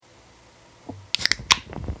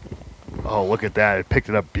Oh, look at that. It picked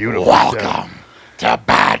it up beautifully. Welcome to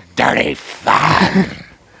Bad Dirty Fun.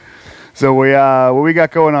 So what we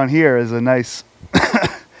got going on here is a nice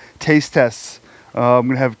taste test. I'm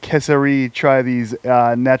going to have Kesari try these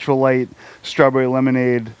Natural Light Strawberry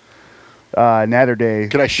Lemonade Natter Day.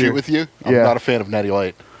 Can I shoot with you? I'm Yeah. not a fan of Natty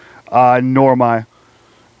Light. Nor am I.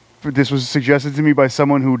 This was suggested to me by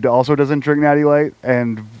someone who also doesn't drink Natty Light,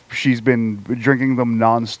 and she's been drinking them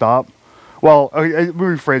nonstop. Well, let me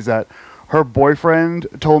rephrase that. Her boyfriend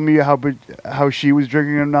told me how she was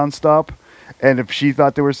drinking them nonstop, and if she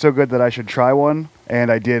thought they were so good that I should try one, and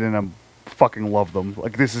I did, and I fucking love them.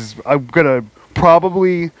 Like I'm gonna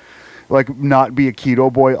probably not be a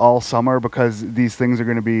keto boy all summer because these things are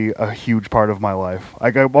gonna be a huge part of my life.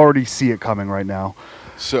 Like I already see it coming right now.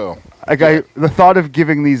 So, The thought of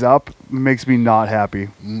giving these up makes me not happy.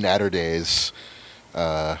 Natter Days.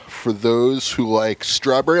 For those who like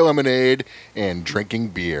strawberry lemonade and drinking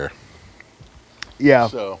beer. Yeah,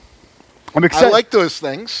 So, I'm excited. I like those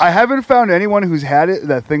things. I haven't found anyone who's had it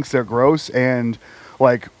that thinks they're gross. And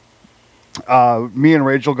me and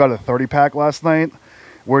Rachel got a 30-pack last night.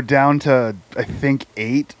 We're down to I think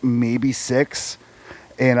 8, maybe 6,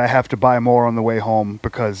 and I have to buy more on the way home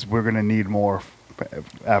because we're gonna need more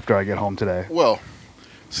after I get home today. Well,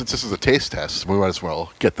 since this is a taste test, we might as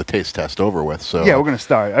well get the taste test over with. So Yeah, we're gonna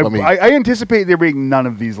start. I anticipate there being none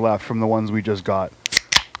of these left from the ones we just got.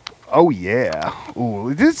 Oh yeah.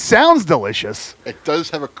 Ooh, this sounds delicious. It does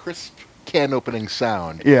have a crisp can opening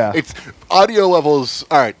sound. Yeah. It's audio levels.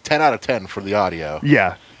 All right, 10 out of 10 for the audio.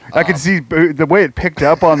 Yeah. I can see the way it picked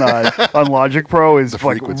up on on Logic Pro is The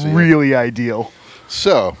frequency, yeah. really ideal.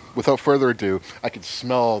 So, without further ado, I can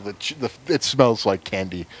smell it smells like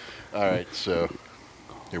candy. All right, so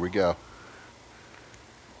here we go.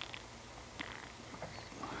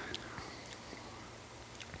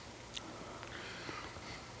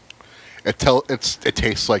 It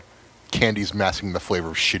tastes like candy's masking the flavor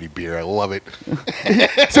of shitty beer. I love it.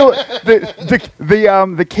 So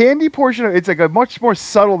the candy portion of it's like a much more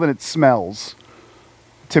subtle than it smells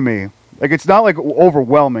to me. Like it's not like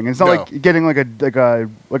overwhelming. It's not No. like getting like a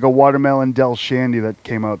watermelon Del Shandy that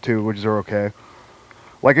came out too, which are okay.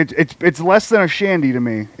 Like it's less than a shandy to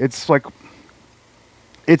me. It's like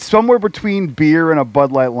it's somewhere between beer and a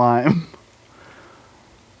Bud Light Lime.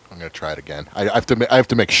 I'm gonna try it again. I have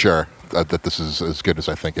to make sure that this is as good as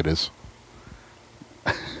I think it is.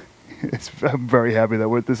 I'm very happy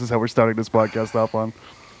that this is how we're starting this podcast off on.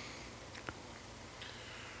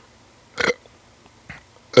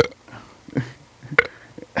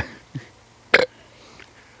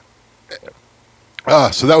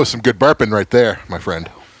 So that was some good burping right there, my friend.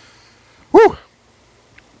 Woo!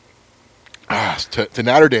 To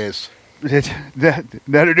Natter Days.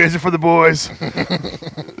 Natter Days are for the boys.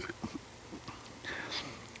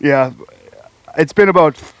 Yeah, it's been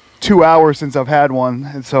about 2 hours since I've had one,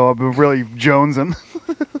 and so I've been really jonesing.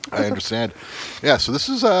 I understand. Yeah, so this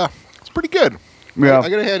is it's pretty good. Yeah. I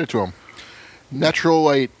gotta hand it to them. Natural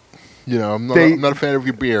Light. You know, I'm not a fan of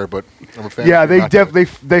your beer, but I'm a fan. Yeah, of they your vodka.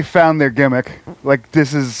 they found their gimmick. Like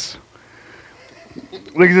this is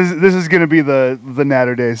gonna be the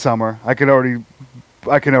Natter Day summer. I can already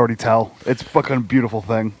tell. It's a fucking beautiful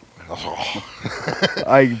thing. That's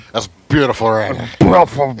beautiful, right?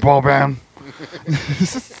 Beautiful, Boban.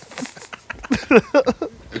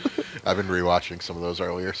 I've been rewatching some of those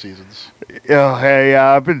earlier seasons. Yeah, hey,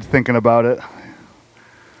 I've been thinking about it.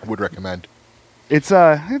 Would recommend. It's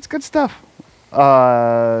good stuff.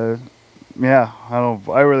 Yeah,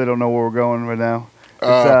 I really don't know where we're going right now.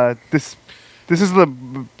 It's, this is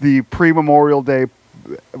the pre-Memorial Day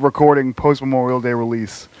recording, post-Memorial Day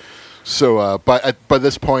release. So by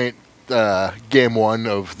this point, Game 1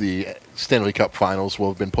 of the Stanley Cup Finals will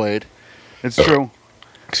have been played. It's true.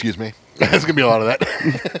 Excuse me. There's gonna be a lot of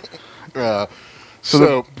that.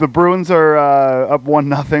 So the Bruins are up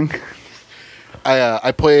 1-0.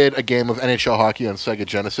 I played a game of NHL hockey on Sega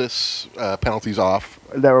Genesis. Penalties off.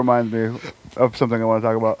 That reminds me of something I want to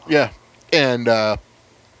talk about. Yeah, and I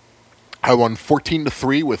won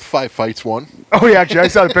 14-3 with 5 fights won. Oh yeah, actually, I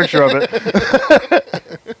saw the picture of it.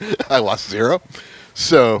 I lost 0.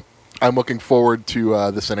 So I'm looking forward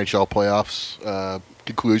to this NHL playoffs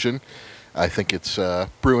conclusion. I think it's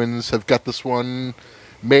Bruins have got this one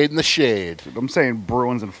made in the shade. I'm saying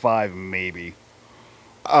Bruins in 5, maybe.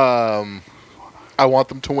 I want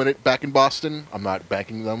them to win it back in Boston. I'm not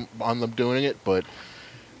banking them on them doing it, but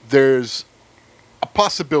there's a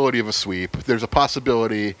possibility of a sweep. There's a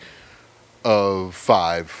possibility of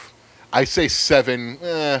 5. I say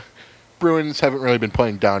 7. Bruins haven't really been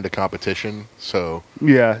playing down to competition, so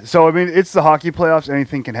Yeah. So I mean, it's the hockey playoffs.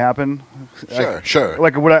 Anything can happen. sure.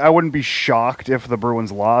 Like I wouldn't be shocked if the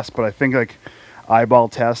Bruins lost, but I think like eyeball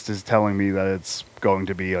test is telling me that it's going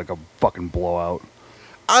to be like a fucking blowout.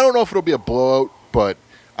 I don't know if it'll be a blowout, but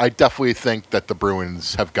I definitely think that the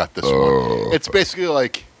Bruins have got this one. It's basically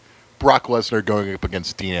like Brock Lesnar going up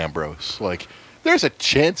against Dean Ambrose. Like, there's a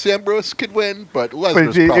chance Ambrose could win, but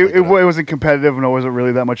Lesnar's But probably it wasn't competitive, and it wasn't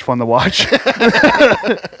really that much fun to watch.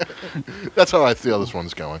 That's how I feel this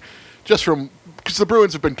one's going. Just from because the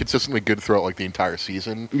Bruins have been consistently good throughout like the entire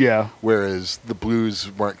season. Yeah. Whereas the Blues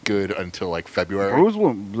weren't good until like February. The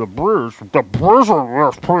Blues were in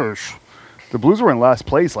last place. The Blues were in last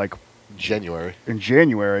place like January. in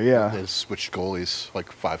January. Yeah. They switched goalies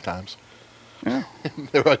like 5 times. Yeah.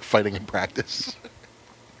 They were like fighting in practice.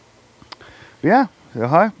 Yeah.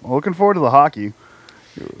 Hi. Looking forward to the hockey.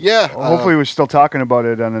 Yeah. Hopefully, we're still talking about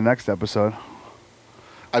it on the next episode.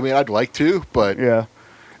 I mean, I'd like to, but Yeah.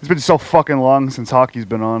 It's been so fucking long since hockey's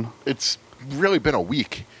been on. it's really been a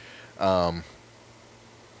week.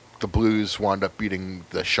 The Blues wound up beating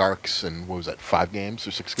the Sharks in, what was that, 5 games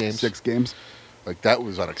or 6 games? 6 games. Like, that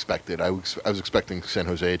was unexpected. I was expecting San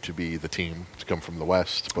Jose to be the team to come from the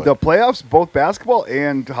West. But The playoffs, both basketball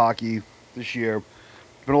and hockey this year,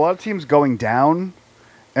 been a lot of teams going down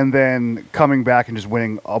and then coming back and just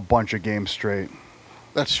winning a bunch of games straight.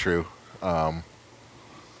 that's true. I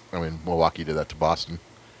mean, Milwaukee did that to Boston.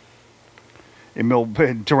 And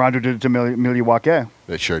Toronto did it to Milwaukee.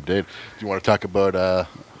 They sure did. Do you want to talk about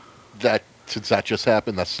that, since that just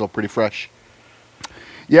happened? That's still pretty fresh.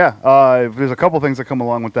 Yeah, there's a couple things that come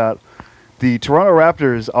along with that. The Toronto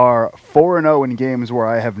Raptors are 4-0 in games where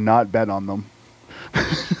I have not bet on them.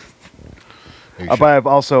 But I've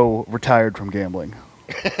also retired from gambling.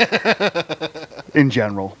 In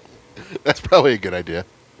general. That's probably a good idea.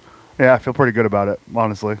 Yeah, I feel pretty good about it,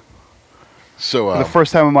 honestly. So For the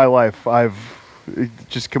first time in my life, I've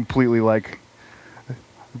just completely,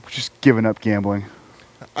 just given up gambling.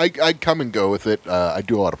 I come and go with it. I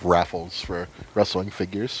do a lot of raffles for wrestling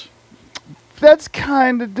figures. That's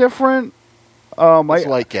kind of different. It's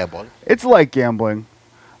like gambling. It's like gambling.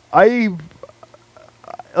 I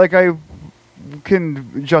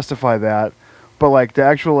can justify that, but the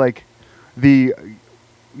actual the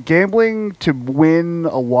gambling to win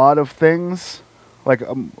a lot of things,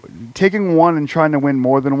 taking one and trying to win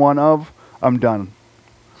more than one of, I'm done.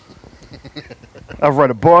 I've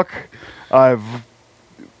read a book.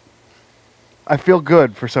 I feel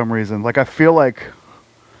good for some reason. I feel like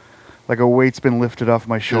a weight's been lifted off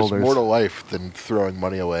my shoulders. There's more to life than throwing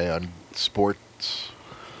money away on sports.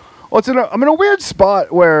 Well, I'm in a weird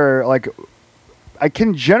spot where I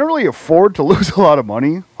can generally afford to lose a lot of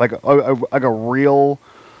money, like a real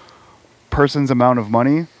person's amount of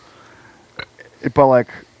money. But I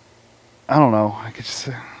don't know.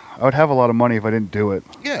 I would have a lot of money if I didn't do it.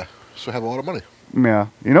 Yeah, so have a lot of money. Yeah.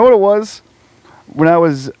 You know what it was? When I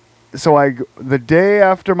was the day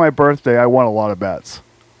after my birthday, I won a lot of bets.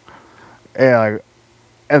 And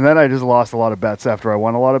then I just lost a lot of bets after I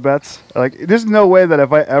won a lot of bets. There's no way that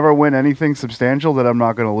if I ever win anything substantial that I'm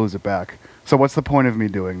not going to lose it back. So what's the point of me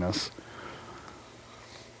doing this?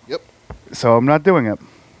 Yep. So I'm not doing it.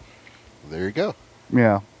 There you go.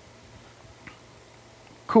 Yeah.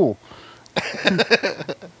 Cool.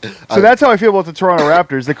 So that's how I feel about the Toronto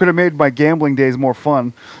Raptors. They could have made my gambling days more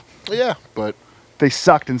fun. Yeah, but They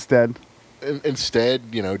sucked instead.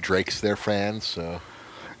 instead, Drake's their fan, so...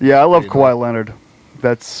 Yeah, I love You Kawhi know. Leonard.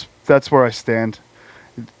 That's where I stand.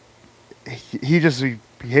 He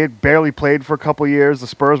had barely played for a couple years. The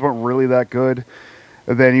Spurs weren't really that good.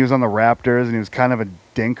 And then he was on the Raptors, and he was kind of a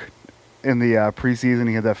dink in the preseason.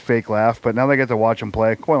 He had that fake laugh, but now they get to watch him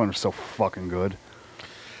play. Kawhi Leonard's so fucking good.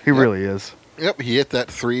 He really is. Yep, he hit that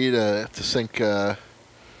 3 to sink fucking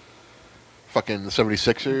the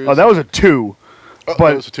 76ers. Oh, that was a 2. Oh, But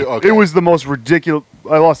that was a 2? Okay. it was the most ridiculous.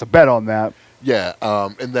 I lost a bet on that. Yeah,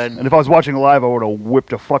 and then... And if I was watching live, I would have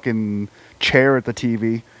whipped a fucking chair at the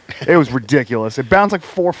TV. It was ridiculous. It bounced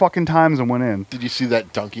 4 fucking times and went in. Did you see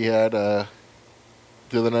that dunk he had the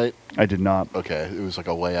other night? I did not. Okay, it was like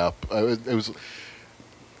a layup. It was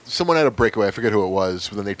someone had a breakaway. I forget who it was.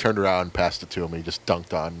 But then they turned around and passed it to him, and he just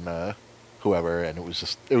dunked on whoever, and it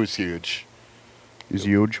was huge. It was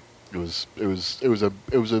huge. It was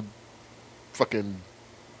a fucking,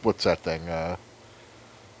 what's that thing?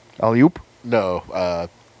 Alley-oop? No,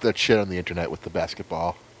 that shit on the internet with the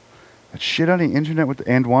basketball. That shit on the internet with the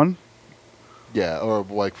and one? Yeah, or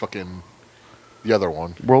fucking the other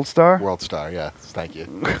one. World Star? World Star, yeah. Thank you.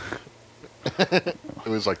 It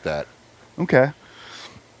was like that. Okay.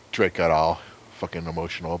 Drake got all fucking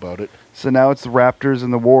emotional about it. So now it's the Raptors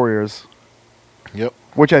and the Warriors, Yep.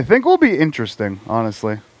 which I think will be interesting,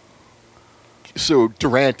 honestly. So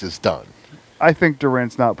Durant is done. I think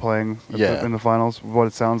Durant's not playing Yeah. in the finals, what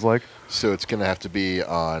it sounds like. So it's gonna have to be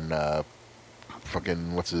on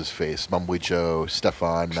fucking what's his face, Mumbly Joe, Steph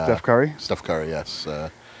Curry? Steph Curry, yes. I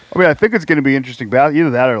mean, I think it's going to be interesting battle. Either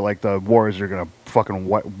that or like the Warriors are going to fucking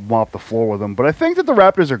mop the floor with them. But I think that the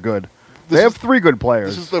Raptors are good. They have 3 good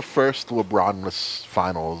players. This is the first LeBronless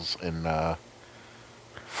finals in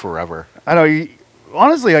forever. I know.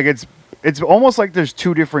 Honestly, like it's almost like there's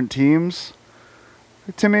 2 different teams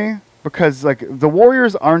to me because like the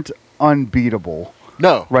Warriors aren't unbeatable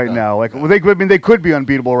No, now. Like no. they could be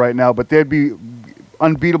unbeatable right now, but they'd be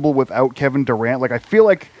unbeatable without Kevin Durant. Like I feel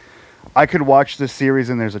like I could watch this series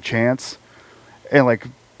and there's a chance. And like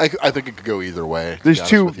I think it could go either way. To There's be honest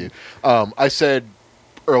 2 with you. I said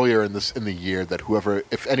earlier in the year that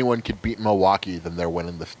if anyone could beat Milwaukee, then they're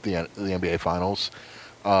winning the NBA Finals.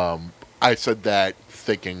 I said that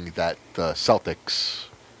thinking that the Celtics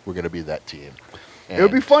were going to be that team. it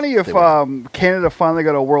would be And funny if they weren't. Canada finally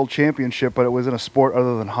got a world championship, but it was in a sport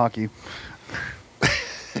other than hockey.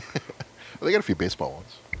 They got a few baseball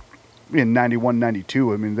ones. In 91,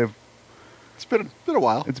 92. I mean, It's been a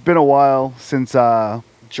while. it's been a while since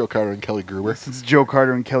Joe Carter and Kelly Gruber. Joe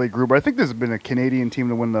Carter and Kelly Gruber. I think there's been a Canadian team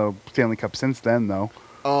to win the Stanley Cup since then, though.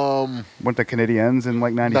 Went the Canadiens in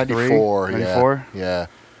like 93? 94, 94? Yeah.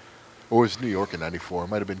 Or was New York in 94? It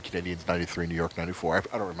might have been Canadians 93, New York 94.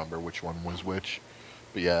 I don't remember which one was which.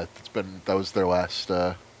 But yeah, that was their last.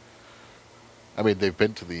 I mean, they've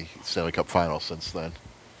been to the Stanley Cup final since then.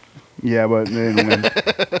 Yeah, but they didn't win.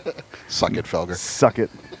 Suck it, Felger. Suck it.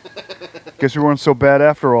 Guess we weren't so bad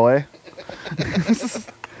after all, eh?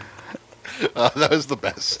 That was the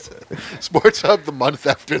best. Sports Hub the month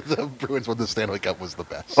after the Bruins won the Stanley Cup was the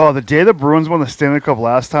best. Oh, the day the Bruins won the Stanley Cup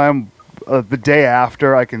last time, the day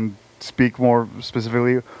after, I can speak more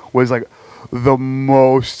specifically, was like the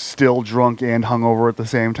most still drunk and hungover at the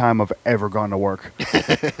same time I've ever gone to work.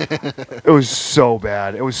 It was so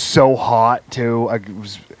bad. It was so hot too.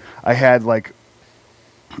 I had like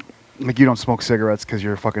you don't smoke cigarettes because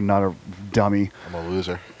you're fucking not a dummy. I'm a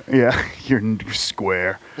loser. Yeah, you're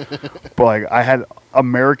square. But like I had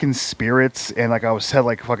American spirits and like I had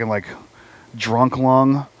like fucking like drunk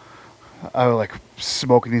lung. I was like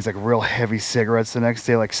smoking these like real heavy cigarettes the next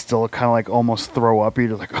day, like still kind of like almost throw up. You're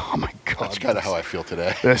like, oh my god, That's kind of how I feel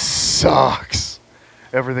today. this sucks.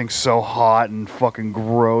 Everything's so hot and fucking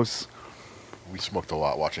gross. We smoked a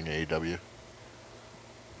lot watching AEW.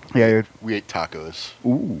 Yeah, We ate tacos.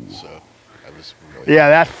 ooh. So I was really. Yeah,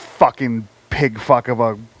 that fucking pig fuck of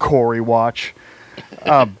a Corey watch.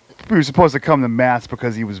 He was supposed to come to Matt's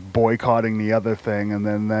because he was boycotting the other thing, and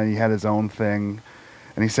then he had his own thing,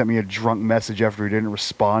 and he sent me a drunk message after he didn't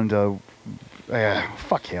respond to. Yeah,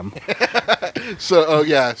 fuck him. So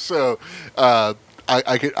I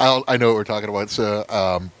know what we're talking about.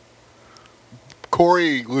 So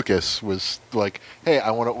Corey Lucas was like, "Hey,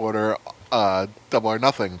 I want to order Double or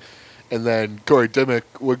Nothing," and then Corey Dimmick,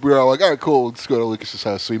 we were all like, "All right, cool, let's go to Lucas's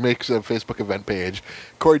house." So he makes a Facebook event page.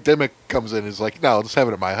 Corey Dimmick comes in and is like, "No, let's have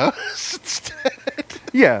it at my house instead."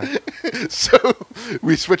 Yeah. So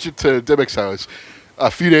we switch it to Dimmick's house.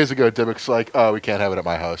 A few days ago, Dimmick's like, "Oh, we can't have it at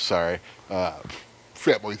my house. Sorry,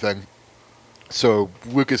 family thing." So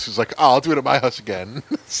Lucas was like, "Oh, I'll do it at my house again."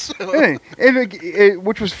 So,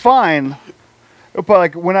 Which was fine, but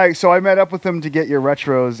like I met up with him to get your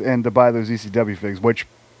retros and to buy those ECW figs. Which,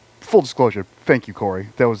 full disclosure, thank you, Corey.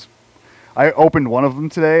 I opened one of them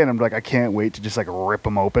today, and I'm like, I can't wait to just like rip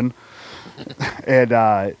them open.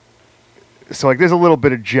 And so like, there's a little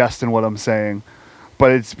bit of jest in what I'm saying,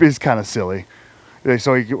 but it's kind of silly.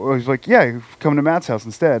 So he was like, "Yeah, come to Matt's house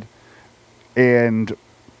instead," and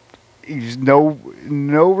he's no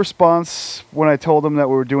response when I told him that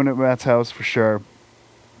we were doing it at Matt's house for sure.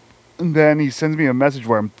 And then he sends me a message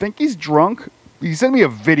where I think he's drunk. He sent me a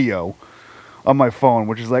video on my phone,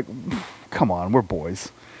 which is like, come on, we're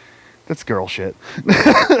boys. That's girl shit. And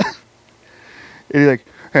he's like,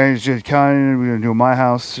 "Hey, it's just kind of, we're gonna do it at my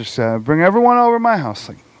house. Just bring everyone over to my house."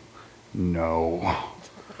 Like, no.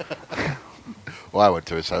 well, I went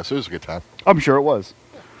to his house. It was a good time. I'm sure it was.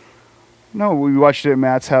 No, we watched it at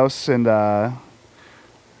Matt's house, and yeah,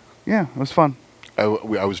 it was fun. I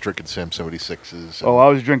was drinking Sam 76s. Oh, I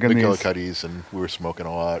was drinking McGillicuddy's, these. and we were smoking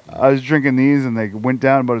a lot. I was drinking these, and they went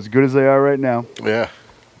down about as good as they are right now. Yeah.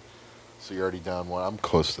 So you're already down one. I'm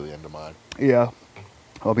close to the end of mine. Yeah.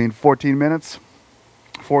 I'll be in 14 minutes.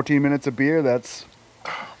 14 minutes of beer, that's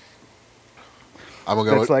I'm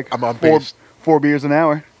like on four pace. 4 beers an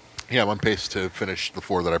hour. Yeah, I'm on pace to finish the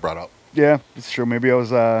 4 that I brought up. Yeah, it's true. Maybe I was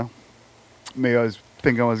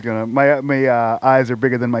thinking I was gonna. My eyes are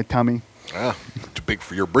bigger than my tummy. Ah, too big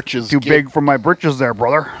for your britches. Too kid. big for my britches, there,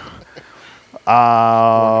 brother.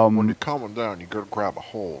 When you're coming down, you gotta grab a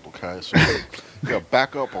hold, okay? So you gotta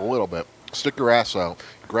back up a little bit, stick your ass out,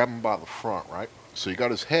 grab him by the front, right? So you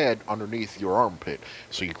got his head underneath your armpit.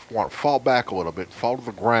 So you want to fall back a little bit, fall to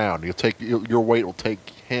the ground. You'll take your weight will take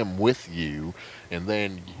him with you, and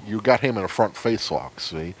then you got him in a front face lock.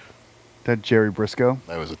 See, That Jerry Briscoe.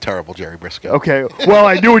 that was a terrible Jerry Briscoe. Okay. Well,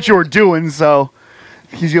 I knew what you were doing, so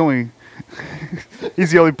he's the only.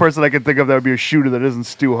 He's the only person I can think of that would be a shooter that isn't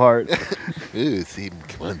Stu Hart. Ooh, see,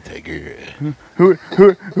 come on, Tiger. Who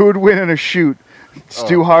would win in a shoot?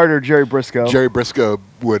 Stu Hart or Jerry Briscoe? Jerry Briscoe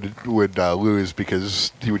would lose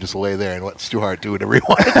because he would just lay there and let Stu Hart do whatever he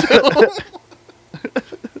wanted to.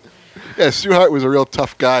 Yeah, Stu Hart was a real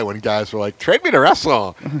tough guy when guys were like, "Trade me to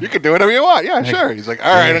wrestle. You can do whatever you want." Yeah, sure. He's like,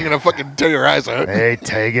 "All right, I'm gonna fucking tear your eyes out." Hey,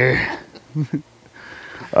 Tiger.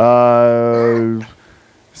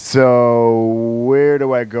 So where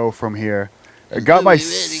do I go from here? I got my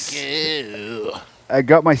Sega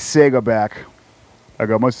back. I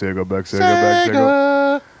got my Sega back.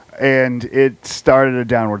 Sega. And it started a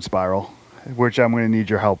downward spiral, which I'm going to need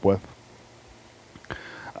your help with.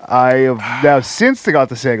 I have now, since I got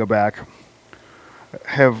the Sega back,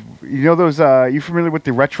 those, you familiar with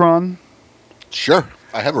the Retron? Sure,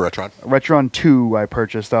 I have a Retron. Retron 2 I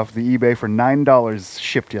purchased off the eBay for $9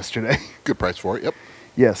 shipped yesterday. Good price for it. Yep.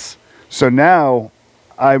 Yes. So now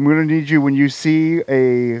I'm going to need you, when you see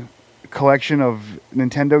a collection of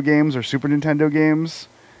Nintendo games or Super Nintendo games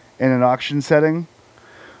in an auction setting,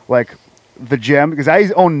 like the gem, because I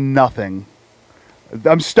own nothing.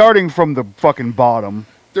 I'm starting from the fucking bottom.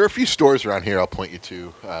 There are a few stores around here I'll point you to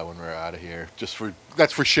when we're out of here.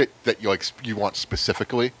 That's for shit that you want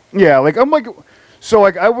specifically. Yeah,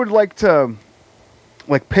 I would like to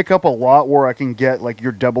pick up a lot where I can get like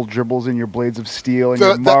your Double Dribbles and your Blades of Steel and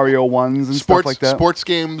your Mario ones and stuff like that. Sports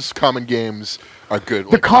games, common games are good.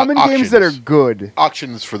 The common games that are good.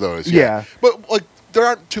 Auctions for those. Yeah. But like there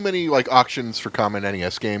aren't too many like auctions for common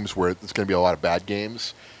NES games where it's going to be a lot of bad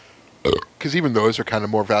games. Because even those are kind of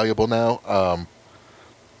more valuable now.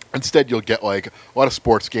 Instead, you'll get like a lot of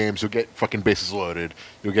sports games. You'll get fucking Bases Loaded.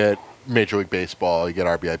 You'll get Major League Baseball. You get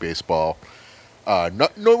RBI Baseball. No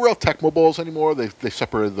real Tecmo Bowls anymore. They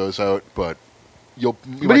separated those out, but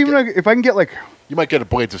if I can get like, you might get a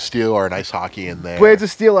Blades of Steel or an Ice Hockey in there. Blades of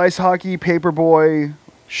Steel, Ice Hockey, Paperboy.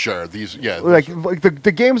 Sure, like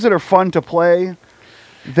the games that are fun to play,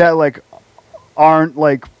 that like aren't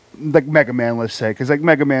like Mega Man, let's say, because like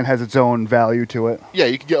Mega Man has its own value to it. Yeah,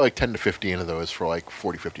 you can get like 10 to 15 of those for like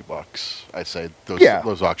 $40-$50. I'd say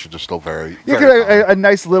those auctions are still very a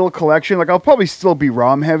nice little collection. Like I'll probably still be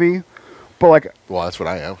ROM heavy, but like, well, that's what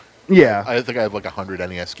I am. Yeah, I think I have like 100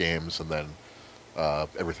 NES games and then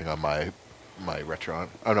everything on my Retron.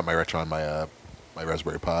 Oh, not my Retron, my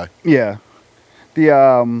Raspberry Pi. Yeah, the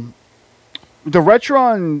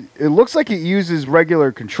Retron, it looks like it uses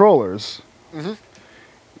regular controllers. Mm-hmm.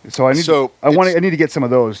 So I need to get some of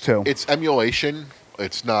those too. It's emulation.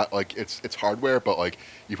 It's not like it's hardware, but like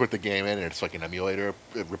you put the game in and it's like an emulator.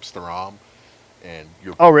 It rips the ROM, and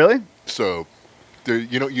you're. Oh really? So,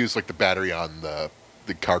 you don't use like the battery on the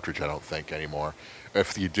cartridge. I don't think anymore.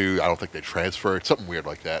 If you do, I don't think they transfer. It's something weird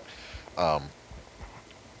like that.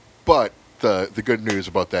 But the good news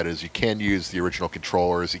about that is you can use the original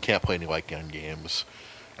controllers. You can't play any light gun games.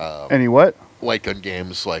 Any what? Light gun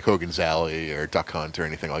games like Hogan's Alley or Duck Hunt or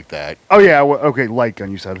anything like that. Oh yeah, okay, light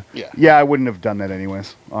gun you said. Yeah. Yeah, I wouldn't have done that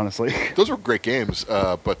anyways, honestly. Those were great games,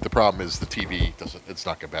 but the problem is the TV it's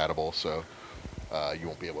not compatible, so you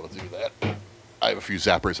won't be able to do that. I have a few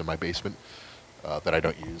zappers in my basement that I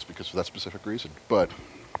don't use because of that specific reason. But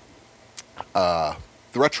the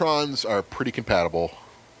Retrons are pretty compatible.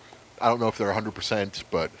 I don't know if they're 100%,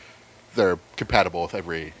 but they're compatible with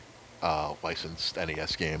every licensed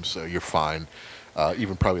NES games, so you're fine.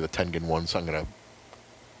 Even probably the Tengen ones, I'm going to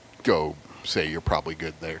go say you're probably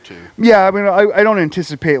good there too. Yeah, I mean, I don't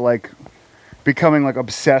anticipate like becoming like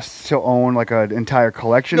obsessed to own like an entire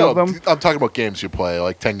collection of them. I'm talking about games you play.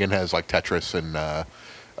 Like Tengen has like Tetris and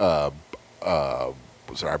was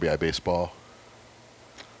it RBI Baseball?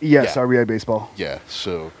 Yes, yeah. RBI Baseball. Yeah,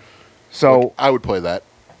 so like, I would play that.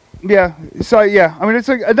 Yeah, so yeah, I mean it's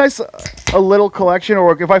like a little collection,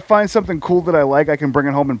 or if I find something cool that I like, I can bring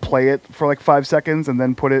it home and play it for like 5 seconds and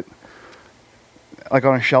then put it like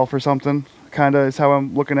on a shelf or something. Kind of is how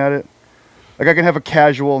I'm looking at it. Like I can have a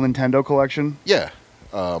casual Nintendo collection. Yeah,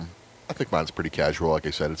 I think mine's pretty casual. Like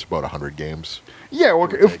I said, it's about 100 games. Yeah, well,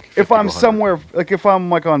 if I'm somewhere, like if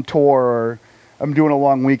I'm like on tour or I'm doing a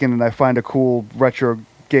long weekend and I find a cool retro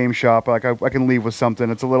game shop, like I can leave with something.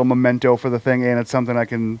 It's a little memento for the thing, and it's something I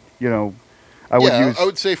can, I would use. I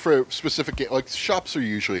would say for specific like shops are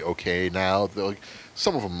usually okay now. They're like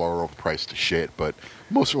some of them are overpriced to shit, but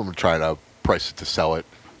most of them are trying to price it to sell it.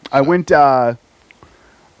 I went because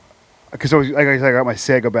like I said, I got my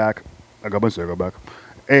Sega back.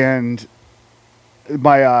 And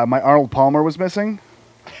my Arnold Palmer was missing.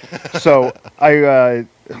 So I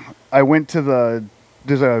went to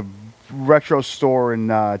there's a retro store in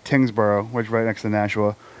Tingsboro, which is right next to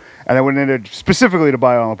Nashua, and I went in there specifically to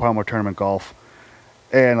buy Arnold Palmer Tournament Golf.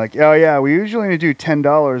 And like, oh yeah, we usually only do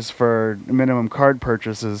 $10 for minimum card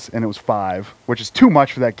purchases, and it was $5, which is too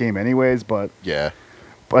much for that game anyways. But Yeah.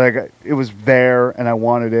 it was there, and I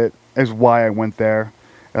wanted it. Is why I went there.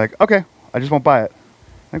 And like, okay, I just won't buy it.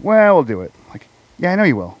 Like, well, we'll do it. Like, yeah, I know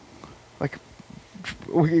you will. Like,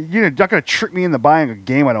 you're not gonna trick me into buying a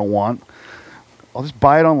game I don't want. I'll just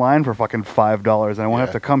buy it online for fucking $5, and I won't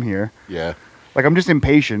have to come here. Yeah. Like, I'm just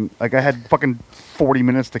impatient. Like, I had fucking 40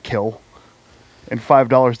 minutes to kill, and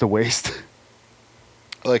 $5 to waste.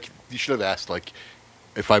 Like, you should have asked, like,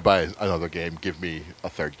 if I buy another game, give me a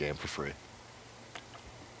third game for free.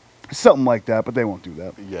 Something like that, but they won't do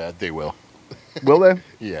that. Yeah, they will. Will they?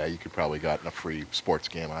 Yeah, you could probably gotten a free sports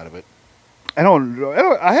game out of it.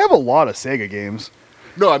 I have a lot of Sega games.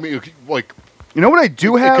 No, I mean, like, You know what I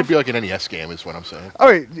do have? it could be like an NES game, is what I'm saying. All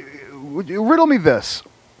right, riddle me this.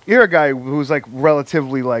 You're a guy who's like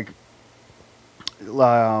relatively like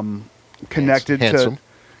connected Handsome. to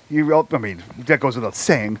you. I mean, that goes without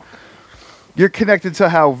saying. You're connected to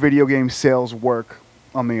how video game sales work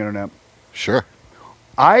on the internet. Sure.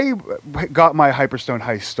 I got my Hyperstone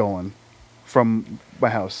Heist stolen from my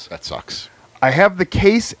house. That sucks. I have the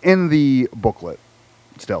case in the booklet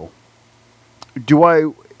still.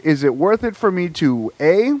 Is it worth it for me to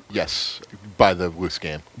Yes, buy the loose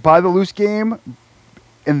game. buy the loose game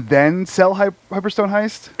and then sell Hyperstone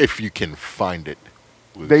Heist? If you can find it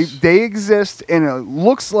loose. They exist, and it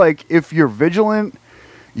looks like if you're vigilant,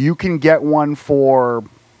 you can get one for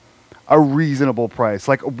a reasonable price,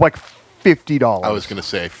 like $50. I was going to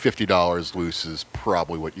say $50 loose is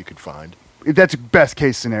probably what you could find. That's best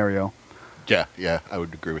case scenario. Yeah, I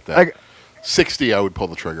would agree with that. Like, 60, I would pull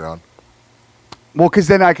the trigger on. well, because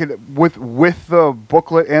then I could with the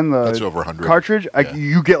booklet and the That's over 100. cartridge, Yeah.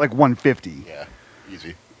 you get like 150. Yeah,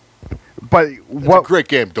 easy. But It's a great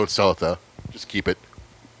game. Don't sell it though. Just keep it.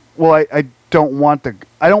 Well, I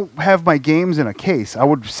don't have my games in a case. I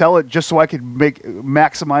would sell it just so I could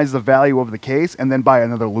maximize the value of the case and then buy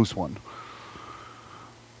another loose one.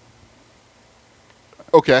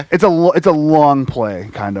 Okay. It's a long play,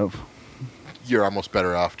 kind of. You're almost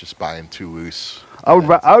better off just buying two loose. I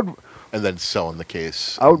would and then selling the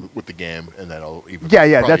case with the game, and then I'll even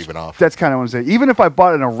that's even off. That's kind of what I'm saying. Even if I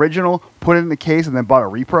bought an original, put it in the case, and then bought a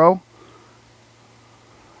repro.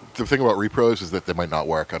 The thing about repros is that they might not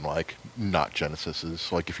work on like not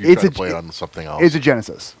Genesis's. Like if you try to play it on something else. It's a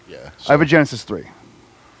Genesis. Yeah. I have a Genesis 3.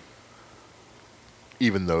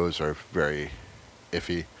 Even those are very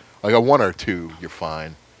iffy. Like a 1 or 2, you're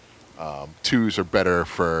fine. 2s are better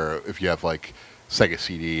for if you have like Sega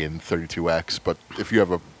CD and 32X, but if you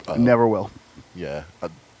have a Never will. Yeah.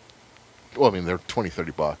 Well, I mean, they're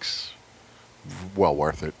 $20-$30. Well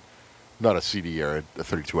worth it. Not a CD or a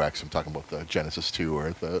 32X. I'm talking about the Genesis 2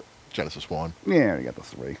 or the Genesis 1. Yeah, I already got the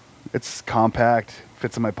 3. It's compact,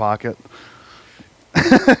 fits in my pocket.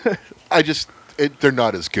 They're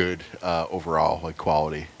not as good overall, like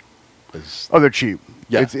quality. Oh, they're cheap.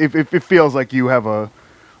 Yeah. It feels like you have a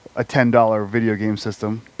 $10 video game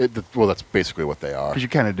system. Well, that's basically what they are. Because you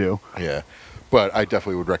kind of do. Yeah. But I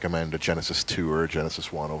definitely would recommend a Genesis 2 or a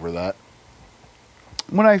Genesis 1 over that.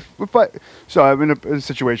 So I'm in a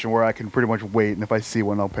situation where I can pretty much wait, and if I see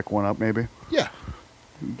one, I'll pick one up maybe. Yeah.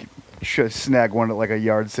 Should snag one at like a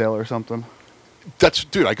yard sale or something.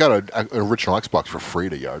 Dude, I got an original Xbox for free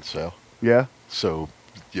at a yard sale. Yeah? So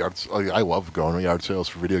I love going to yard sales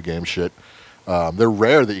for video game shit. They're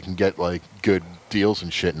rare that you can get like good deals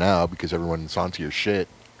and shit now because everyone's onto your shit.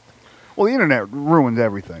 Well, the internet ruined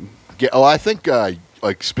everything. Yeah, well, I think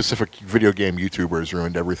like specific video game YouTubers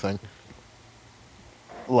ruined everything.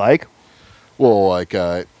 Like? Well, like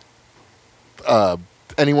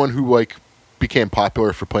anyone who like became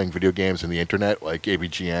popular for playing video games on the internet, like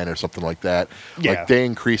AVGN or something like that. Yeah. Like they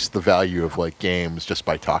increased the value of like games just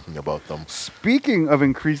by talking about them. Speaking of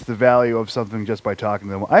increase the value of something just by talking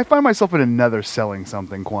to them, I find myself in another selling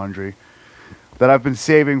something quandary that I've been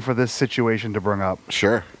saving for this situation to bring up.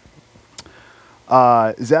 Sure.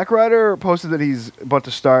 Zack Ryder posted that he's about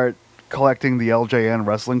to start collecting the LJN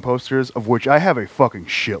wrestling posters, of which I have a fucking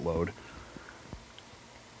shitload.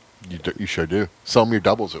 You sure do. Sell them your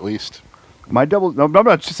doubles at least. My double. No, I'm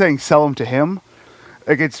not just saying sell them to him.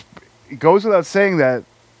 Like it goes without saying that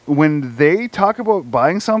when they talk about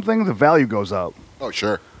buying something, the value goes up. Oh,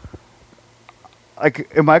 sure.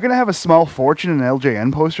 Like, am I going to have a small fortune in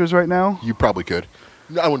LJN posters right now? You probably could.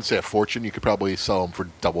 No, I wouldn't say a fortune. You could probably sell them for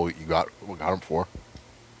double what you got them for.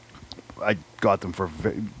 I got them for.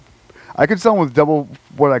 I could sell them with double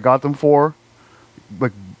what I got them for,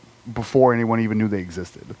 like before anyone even knew they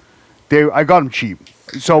existed. I got them cheap.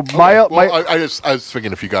 So my I was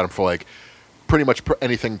thinking if you got them for like pretty much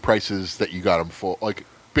anything prices that you got them for, like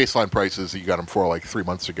baseline prices that you got them for like 3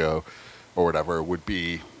 months ago or whatever would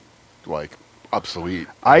be like obsolete.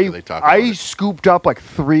 I scooped up like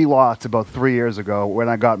 3 lots about 3 years ago when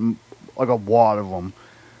I got like a wad of them,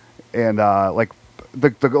 and like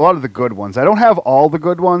a lot of the good ones. I don't have all the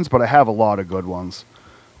good ones, but I have a lot of good ones.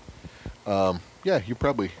 Yeah, you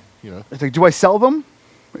probably It's like, do I sell them?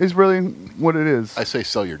 Is really what it is. I say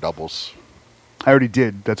sell your doubles. I already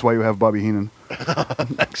did. That's why you have Bobby Heenan.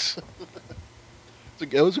 Thanks.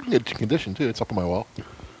 It was in good condition too. It's up on my wall.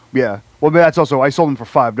 Yeah. Well, that's also, I sold them for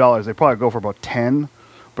 $5. They probably go for about 10,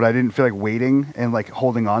 but I didn't feel like waiting and like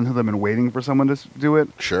holding on to them and waiting for someone to do it.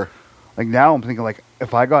 Sure. Like now I'm thinking like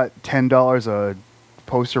if I got $10 a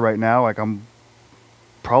poster right now, like I'm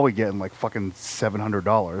probably getting like fucking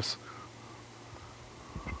 $700.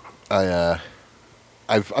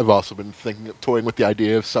 I've also been toying with the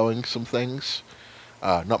idea of selling some things.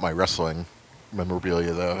 Not my wrestling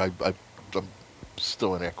memorabilia though. I'm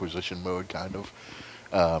still in acquisition mode, kind of.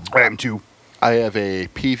 I am too. I have a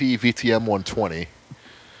PV VTM 120.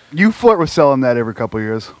 You flirt with selling that every couple of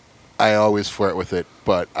years. I always flirt with it,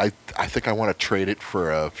 but I think I want to trade it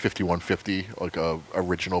for a 5150, like a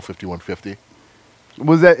original 5150.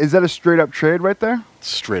 Is that a straight up trade right there?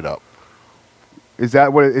 Straight up. Is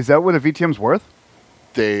that what a VTM's worth?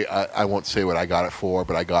 I won't say what I got it for,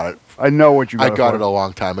 but I got it. I know what you got. I got it a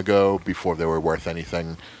long time ago before they were worth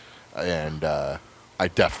anything, and I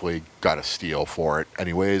definitely got a steal for it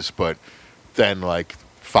anyways. But then, like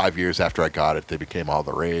 5 years after I got it, they became all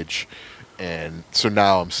the rage, and so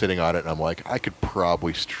now I'm sitting on it, and I'm like, I could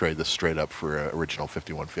probably trade this straight up for an original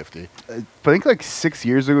 5150. I think like 6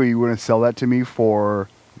 years ago, you were going to sell that to me for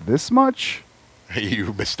this much.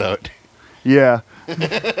 You missed out. Yeah.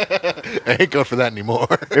 I ain't going for that anymore.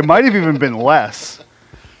 It might have even been less.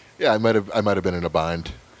 Yeah, I might have been in a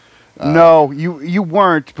bind. No, you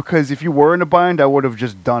weren't, because if you were in a bind, I would have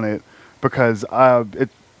just done it because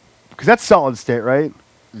that's solid state, right?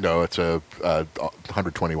 No, it's a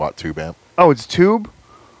 120 watt tube amp. Oh, it's tube?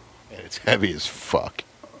 And it's heavy as fuck.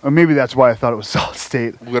 Or maybe that's why I thought it was solid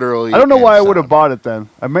state. Literally. I don't know why I would have bought it then.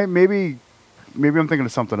 Maybe I'm thinking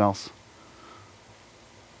of something else.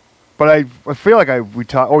 But I feel like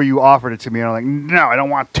you offered it to me, and I'm like, no, I don't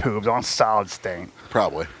want tubes. I want solid state.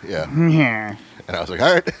 Probably, yeah. Yeah. And I was like,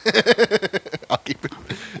 all right, I'll keep it.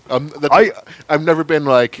 I've never been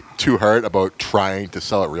like too hurt about trying to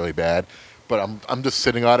sell it really bad, but I'm just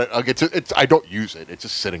sitting on it. I don't use it. It's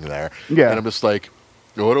just sitting there. Yeah. And I'm just like,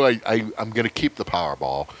 what do I'm gonna keep the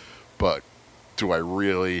Powerball, but do I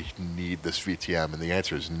really need this VTM? And the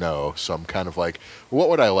answer is no. So I'm kind of like, what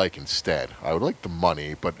would I like instead? I would like the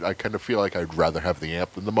money, but I kind of feel like I'd rather have the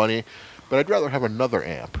amp than the money. But I'd rather have another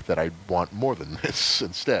amp that I want more than this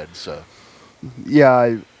instead. So, yeah.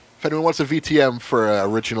 If anyone wants a VTM for an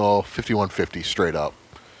original 5150 straight up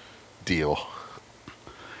deal.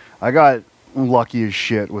 I got lucky as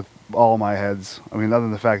shit with all my heads. I mean, other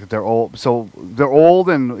than the fact that they're old. So they're old,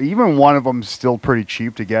 and even one of them's still pretty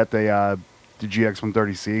cheap to get. The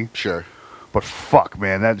GX130C. Sure. But fuck,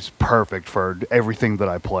 man, that is perfect for everything that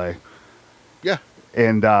I play. Yeah.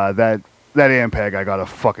 And that Ampeg I got a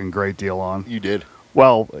fucking great deal on. You did.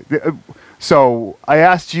 Well, so I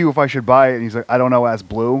asked you if I should buy it, and he's like, I don't know, ask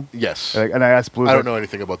Blue. Yes. And I asked Blue. I don't know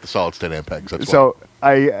anything about the solid state Ampegs. That's so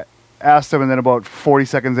I asked him, and then about 40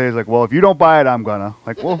 seconds later, he's like, well, if you don't buy it, I'm gonna.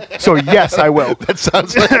 Like, well, so yes, I will. that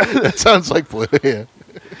sounds like Blue, yeah.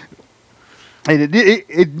 And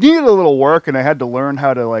it needed a little work, and I had to learn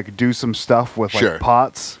how to like do some stuff with like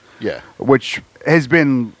pots. Yeah. Which has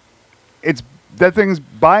been,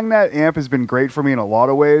 buying that amp has been great for me in a lot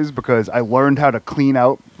of ways because I learned how to clean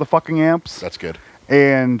out the fucking amps. That's good.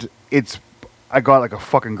 And I got like a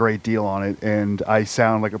fucking great deal on it, and I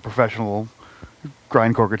sound like a professional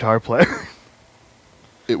grindcore guitar player.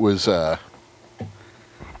 It was,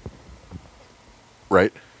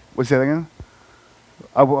 right? What's that again?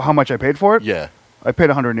 How much I paid for it? Yeah. I paid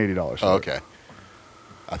 $180. Oh, okay.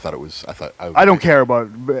 I don't care about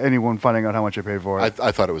anyone finding out how much I paid for it.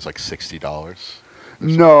 I thought it was like $60.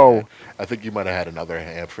 something No. like that. I think you might have had another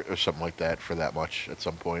amp or something like that for that much at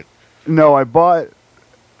some point. No, I bought.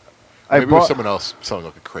 Maybe it was someone else selling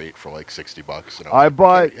like a crate for like $60. And I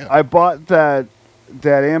bought. "Okay, yeah." I bought that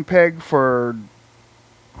Ampeg for.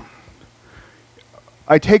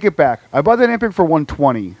 I take it back. I bought that Ampeg for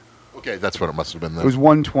 120. Okay, that's what it must have been It then. was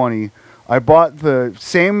 120. I bought the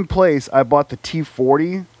same place. I bought the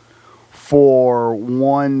T40 for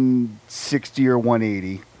 160 or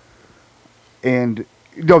 180. And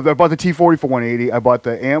no, I bought the T40 for 180. I bought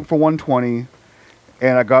the amp for 120,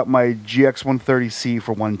 and I got my GX 130C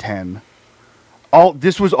for 110.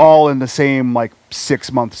 This was all in the same like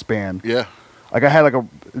 6-month span. Yeah. Like I had like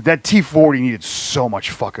that T40 needed so much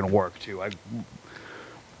fucking work too.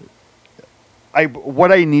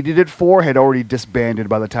 What I needed it for had already disbanded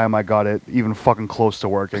by the time I got it even fucking close to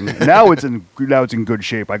working. Now it's in good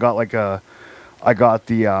shape. I got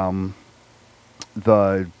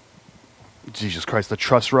the Jesus Christ, the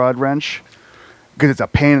truss rod wrench, because it's a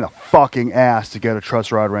pain in the fucking ass to get a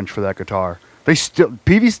truss rod wrench for that guitar.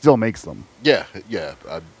 PV still makes them. Yeah.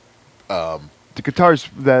 The guitar's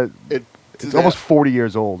it's they- almost 40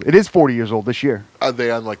 years old. It is 40 years old this year. Are they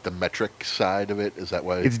on like the metric side of it? Is that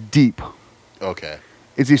why? It's deep. Okay.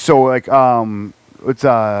 So like it's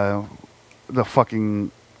the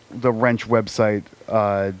wrench website.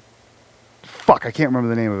 Fuck, I can't remember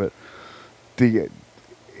the name of it.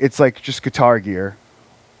 It's like just guitar gear,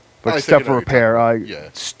 I like think stuff I for know what you're repair. talking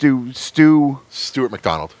about. Yeah. Stuart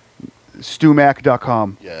McDonald.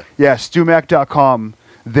 StuMac.com. Yeah. Yeah, StuMac.com.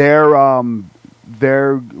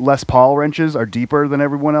 Their Les Paul wrenches are deeper than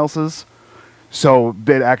everyone else's, so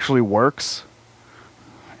it actually works.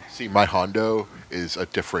 See, my Hondo is a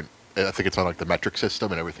different. I think it's on like the metric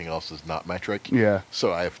system, and everything else is not metric. Yeah.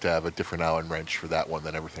 So I have to have a different Allen wrench for that one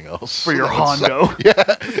than everything else. For your So that's- Hondo.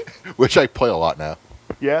 Yeah. Which I play a lot now.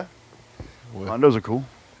 Yeah. Well, Hondos are cool.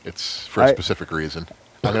 It's for a specific reason.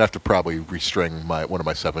 I'm gonna have to probably restring one of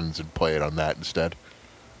my 7s and play it on that instead.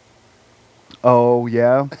 Oh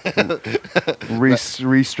yeah.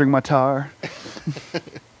 Restring my tar.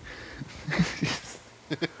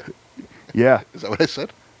 Yeah. Is that what I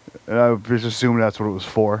said? I just assumed that's what it was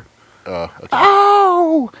for. Okay.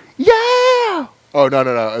 Oh yeah. Oh no!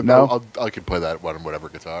 No? I can play that on whatever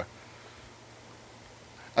guitar.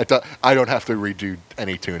 I don't have to redo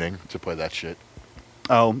any tuning to play that shit.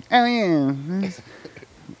 Oh yeah.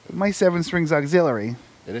 My 7 strings auxiliary.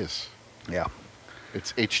 It is. Yeah.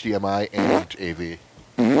 It's HDMI and AV.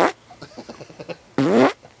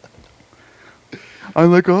 I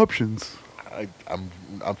like options. I'm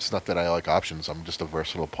it's not that I like options. I'm just a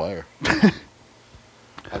versatile player.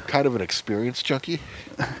 I'm kind of an experience junkie.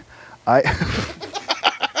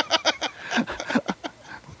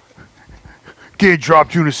 Kid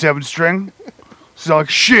dropped tune a 7 string. Sound like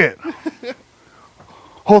shit.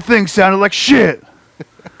 Whole thing sounded like shit.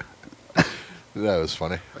 That was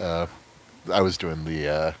funny. I was doing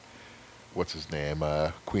the what's his name?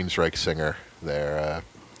 Queensryche singer there,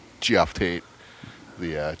 Geoff Tate,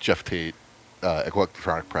 the Jeff Tate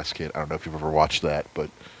electronic press kit. I don't know if you've ever watched that, but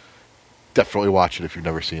definitely watch it if you've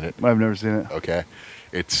never seen it. I've never seen it. Okay,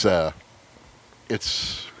 it's a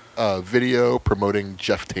video promoting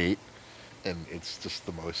Jeff Tate, and it's just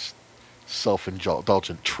the most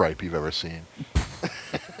self-indulgent tripe you've ever seen.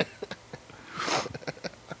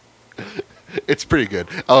 It's pretty good.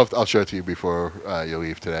 I'll show it to you before you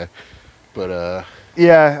leave today. But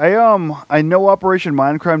Yeah, I know Operation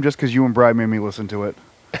Mindcrime just because you and Brad made me listen to it.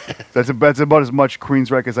 That's about as much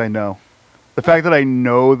Queensryche as I know. The fact that I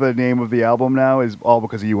know the name of the album now is all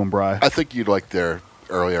because of you and Bri. I think you'd like their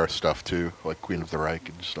earlier stuff too, like Queen of the Reich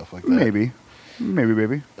and stuff like that. Maybe.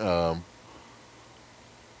 Maybe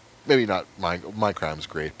not. Mindcrime's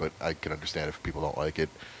great, but I can understand if people don't like it.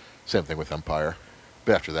 Same thing with Empire.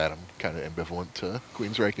 But after that, I'm kind of ambivalent to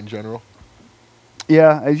Queensryche in general.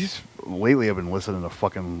 Yeah, lately I've been listening to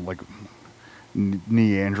fucking like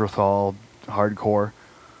Neanderthal hardcore.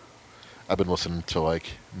 I've been listening to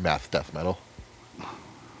like math death metal.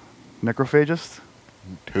 Necrophagist?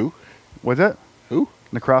 Who? What's it? Who?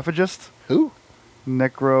 Necrophagist? Who?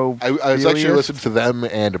 Necro. I was actually listening to them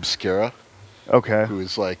and Obscura. Okay. Who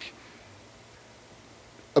is like...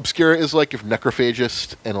 Obscura is like if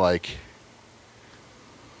Necrophagist and like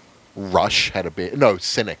Rush had a baby. No,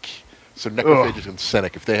 Cynic. So Necrophagist and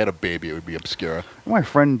Cynic, if they had a baby, it would be Obscura. My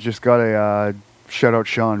friend just got a shout out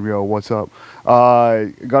Sean. Yo, what's up?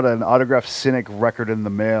 Got an autographed Cynic record in the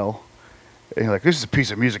mail. And he's like, this is a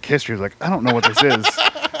piece of music history. He's like, I don't know what this is.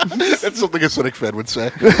 That's something a Cynic fan would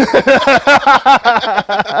say.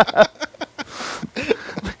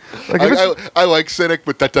 Like, if it's- I like Cynic,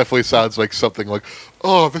 but that definitely sounds like something like,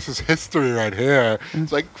 oh, this is history right here.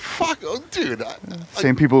 It's like, fuck, oh, dude.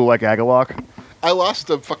 same people who like Agalock. I lost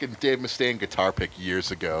a fucking Dave Mustaine guitar pick years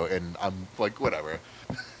ago, and I'm like, whatever.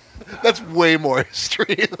 That's way more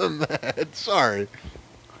history than that. Sorry.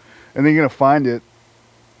 And then you're going to find it,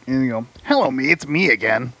 and you go, hello, me, it's me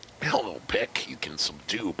again. Hello, pick. You can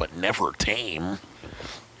subdue, but never tame.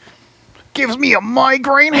 Gives me a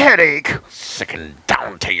migraine headache. Sickened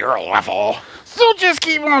down to your level. So just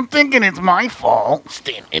keep on thinking it's my fault.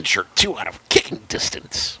 Stay an inch or two out of kicking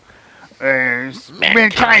distance.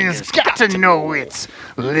 Mankind has got to know its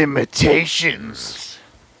limitations.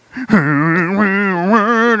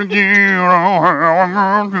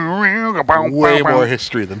 Way more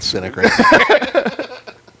history than Cynic right now.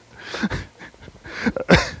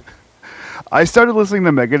 I started listening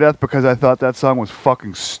to Megadeth because I thought that song was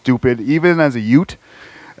fucking stupid, even as a Ute.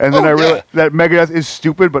 And then Oh, I realized yeah. that Megadeth is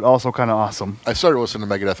stupid, but also kind of awesome. I started listening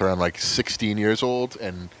to Megadeth around like 16 years old,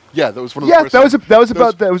 and yeah, that was one of the Yeah, first that was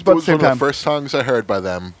about the same one of time. the first songs I heard by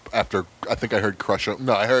them. After I think I heard Crush 'Em.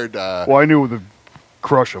 No, I heard Well, I knew the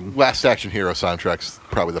Crush 'Em. Last Action Hero soundtracks.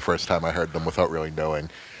 Probably the first time I heard them without really knowing,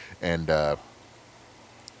 and then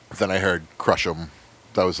I heard Crush 'Em.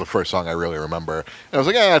 That was the first song I really remember, and I was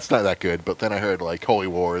like, it's not that good. But then I heard like Holy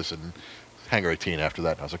Wars and Hangar 18 after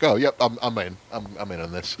that, and I was like, oh, yep, I'm in. I'm in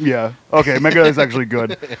on this. Yeah. Okay, Megadeth is actually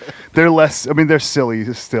good. They're less. I mean, they're silly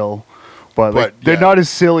still, but like, But, they're yeah. not as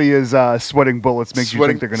silly as Sweating Bullets makes you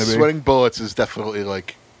think they're going to be. Sweating Bullets is definitely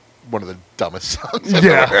like one of the dumbest songs I've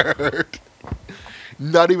Yeah. ever heard.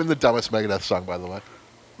 Not even the dumbest Megadeth song, by the way.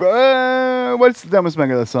 What's the dumbest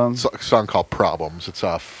Megadeth song? Song called Problems. It's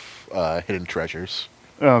off Hidden Treasures.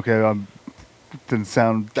 Okay, didn't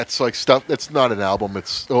sound. That's like stuff. That's not an album.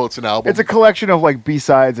 It's an album. It's a collection of like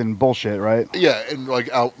B-sides and bullshit, right? yeah, and like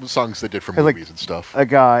songs they did for It's like- movies and stuff.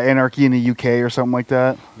 Like Anarchy in the UK or something like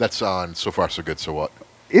that. That's on So Far So Good So What.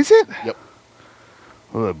 Is it? Yep.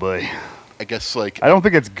 Oh boy, I guess like I don't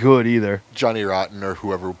think it's good either. Johnny Rotten or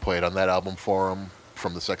whoever played on that album for him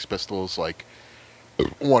from the Sex Pistols like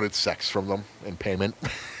wanted sex from them in payment.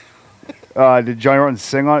 Did Johnny Rotten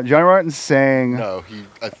sing on it? Johnny Rotten sang. No,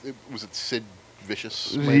 was it Sid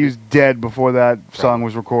Vicious? He maybe? was dead before that song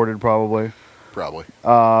was recorded, probably. Probably.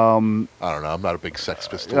 I don't know. I'm not a big Sex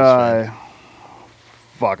Pistols fan.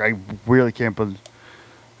 Fuck, I really can't believe.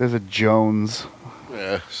 There's a Jones.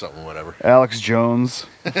 Yeah, something, whatever. Alex Jones.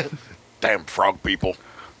 Damn frog people.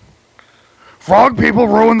 Frog people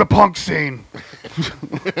ruin the punk scene.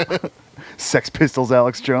 Sex Pistols,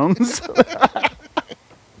 Alex Jones.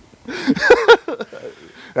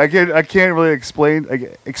 I can't really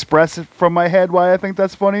express it from my head why I think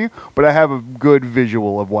that's funny, but I have a good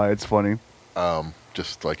visual of why it's funny.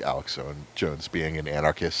 Just like Alex Jones being an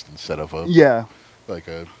anarchist instead of Yeah. like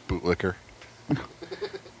a bootlicker.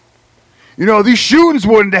 You know, these shootings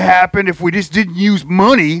wouldn't have happened if we just didn't use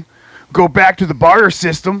money. Go back to the barter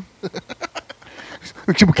system.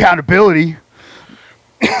 Some accountability.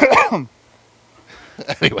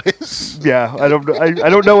 Anyways. Yeah, I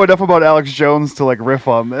don't know enough about Alex Jones to like riff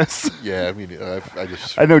on this. Yeah, I mean, I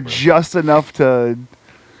just. I know just enough to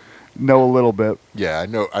know a little bit. Yeah, I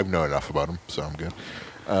know enough about him, so I'm good.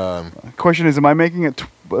 Question is, am I making it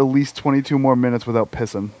at least 22 more minutes without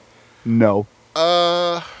pissing? No.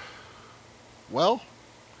 Well.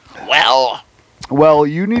 Well,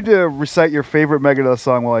 you need to recite your favorite Megadeth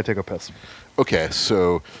song while I take a piss. Okay,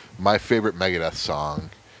 so my favorite Megadeth song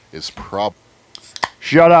is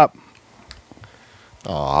Shut up.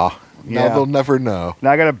 Aw. Yeah. Now they'll never know.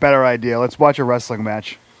 Now I got a better idea. Let's watch a wrestling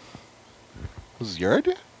match. This is your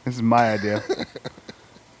idea? This is my idea.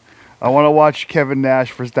 I want to watch Kevin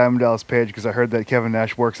Nash versus Diamond Dallas Page because I heard that Kevin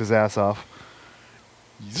Nash works his ass off.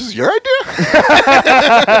 This is your idea?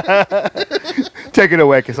 Take it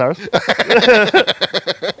away, Casares.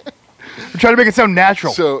 I'm trying to make it sound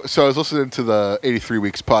natural. So I was listening to the 83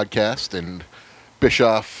 Weeks podcast, and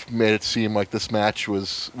Bischoff made it seem like this match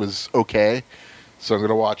was okay. So I'm going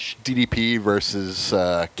to watch DDP versus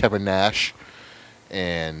Kevin Nash,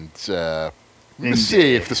 and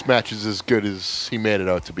see if this match is as good as he made it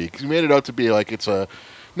out to be. Because he made it out to be like it's not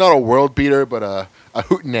a world beater, but a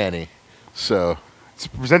hootenanny. So It's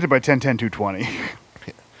presented by 10-10-220.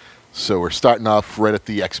 we're starting off right at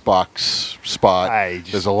the Xbox spot.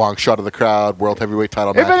 There's a long shot of the crowd. World heavyweight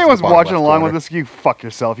title match. If anyone's in the bottom watching left along corner. with this, you fuck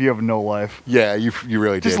yourself. You have no life. Yeah, you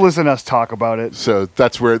really Just did. listen to us talk about it. So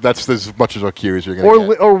that's as much as a cue as you're going to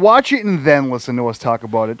get. Or watch it and then listen to us talk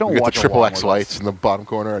about it. Don't You get the watch triple along X with lights us. in the bottom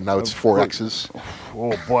corner, and now it's 4 X's.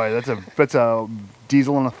 Oh boy, that's a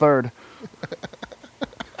Diesel and a third.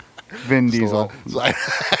 Vin Diesel.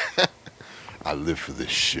 I live for this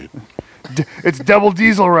shit. It's Double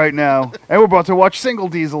Diesel right now, and we're about to watch Single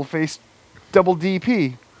Diesel face Double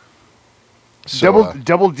DP. So,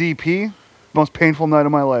 Double DP, most painful night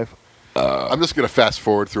of my life. I'm just going to fast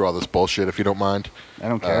forward through all this bullshit if you don't mind. I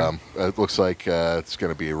don't care. It looks like it's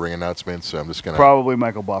going to be a ring announcement, so I'm just going to... Probably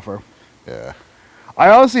Michael Buffer. Yeah. I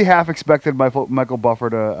honestly half expected Michael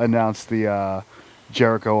Buffer to announce the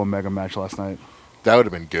Jericho Omega match last night. That would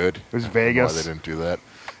have been good. It was I don't know Vegas. why they didn't do that.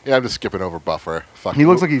 Yeah, I'm just skipping over Buffer. Fuck. He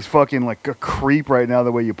looks like he's fucking like a creep right now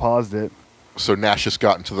the way you paused it. So Nash just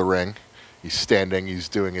got into the ring. He's standing. He's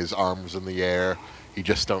doing his arms in the air. He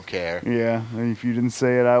just don't care. Yeah, and if you didn't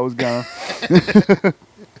say it, I was gonna.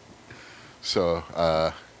 So,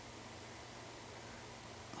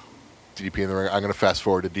 DDP in the ring. I'm going to fast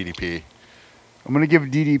forward to DDP. I'm gonna give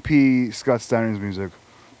DDP Scott Steiner's music.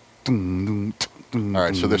 All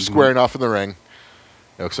right, so they're squaring off in the ring.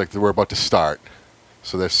 It looks like we're about to start.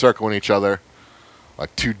 So they're circling each other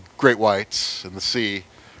like two great whites in the sea.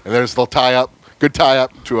 And there's the tie-up. Good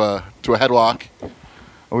tie-up to a headlock.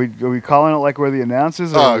 Are we calling it like we're the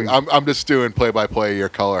announcers? Or I'm just doing play-by-play your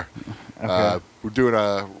color. Okay. We're doing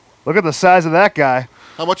a... Look at the size of that guy.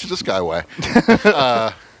 How much does this guy weigh?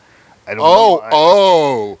 I don't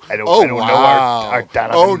know. I don't know our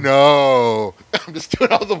Donovan. Oh, no. I'm just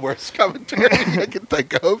doing all the worst commentary I can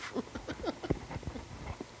think of.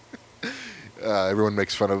 Everyone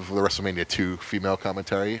makes fun of the WrestleMania 2 female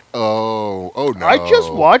commentary. Oh no. I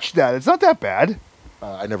just watched that. It's not that bad.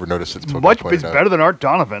 I never noticed it. It's better than Art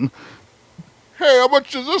Donovan. Hey, how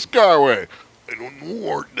much does this guy weigh? I don't know,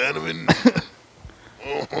 Art Donovan.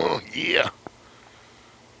 Yeah.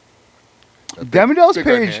 Damon Dallas big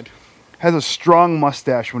right Page hand. has a strong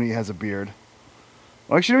mustache when he has a beard.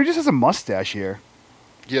 Well, actually, no, he just has a mustache here.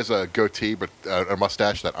 He has a goatee, but a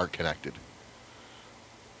mustache that aren't connected.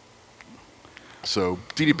 So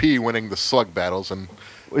DDP winning the slug battles and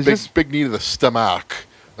big knee to the stomach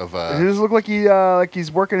of. Does this look like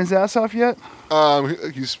he's working his ass off yet?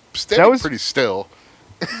 He's standing pretty still.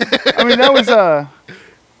 I mean, that was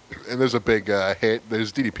And there's a big hit.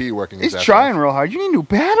 There's DDP working his ass He's trying off. real hard. You need new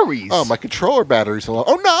batteries. Oh, my controller battery's low.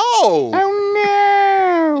 Oh no!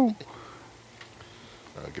 Oh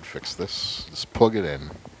no! I could fix this. Just plug it in.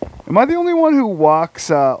 Am I the only one who walks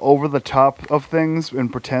over the top of things and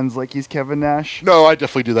pretends like he's Kevin Nash? No, I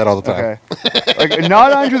definitely do that all the time. Okay. Like,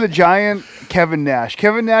 not Andre the Giant, Kevin Nash.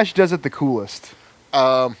 Kevin Nash does it the coolest.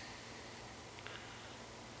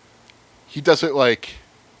 He does it like...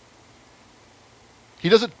 He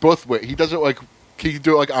does it both ways. He does it like... He can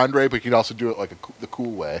do it like Andre, but he can also do it like the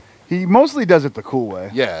cool way. He mostly does it the cool way.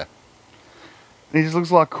 Yeah. He just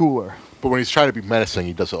looks a lot cooler. But when he's trying to be menacing,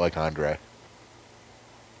 he does it like Andre.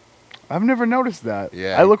 I've never noticed that.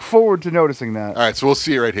 Yeah. I look forward to noticing that. All right, so we'll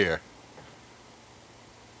see it right here.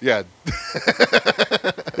 Yeah.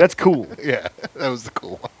 That's cool. Yeah, that was the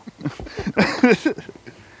cool one.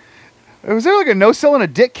 Was there like a no-sell and a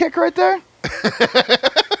dick kick right there?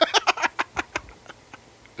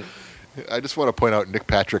 I just want to point out Nick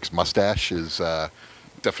Patrick's mustache is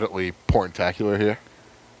definitely porntacular here.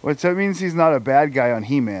 Well, so that means he's not a bad guy on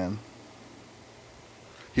He-Man.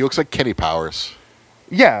 He looks like Kenny Powers.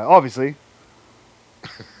 Yeah, obviously.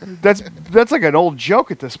 That's like an old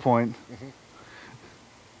joke at this point.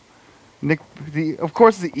 Of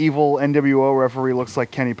course, the evil NWO referee looks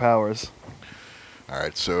like Kenny Powers. All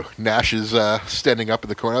right, so Nash is standing up in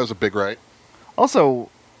the corner. That was a big right. Also,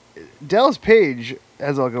 Dallas Page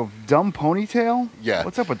has like a dumb ponytail. Yeah.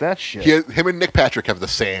 What's up with that shit? Him and Nick Patrick have the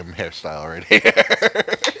same hairstyle right here.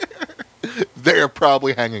 They are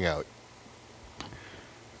probably hanging out.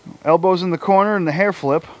 Elbows in the corner and the hair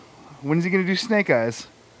flip. When's he going to do Snake Eyes?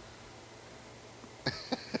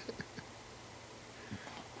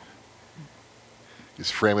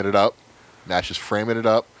 He's framing it up. Nash is framing it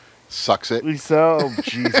up. Sucks it. Oh,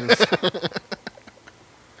 Jesus.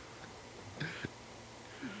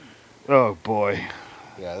 Oh, boy.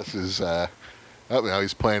 Yeah, this is... now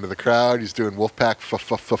he's playing to the crowd. He's doing Wolfpack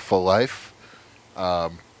for life.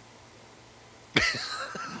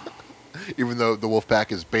 Even though the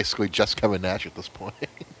Wolfpack is basically just Kevin Nash at this point.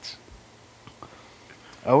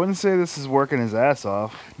 I wouldn't say this is working his ass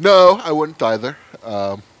off. No, I wouldn't either.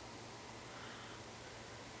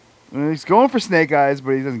 He's going for Snake Eyes,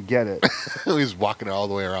 but he doesn't get it. He's walking all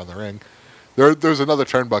the way around the ring. There's another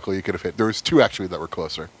turnbuckle you could have hit. There was two, actually, that were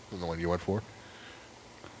closer than the one you went for.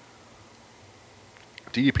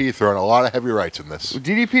 DDP throwing a lot of heavy rights in this.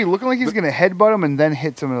 DDP looking like he's going to headbutt him and then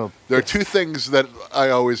hit some of the... There are two things that I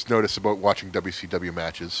always notice about watching WCW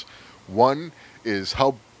matches. One is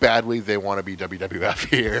how badly they want to be WWF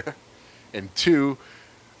here. And two,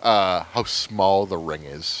 how small the ring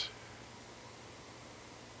is.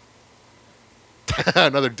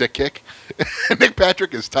 Another dick kick. Nick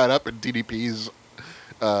Patrick is tied up in DDP's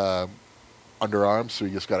underarms, so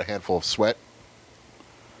he just got a handful of sweat.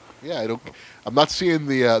 Yeah, I'm not seeing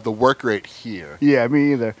the work rate here. Yeah,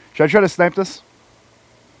 me either. Should I try to snipe this?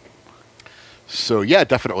 So yeah,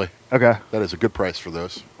 definitely. Okay. That is a good price for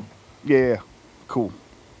those. Yeah. Cool.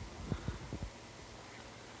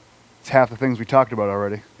 It's half the things we talked about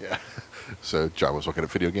already. Yeah. So John was looking at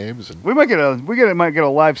video games, and We might get a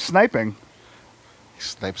live sniping. he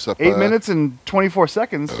snipes up 8 minutes and 24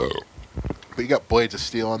 seconds. But you got Blades of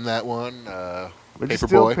Steel on that one.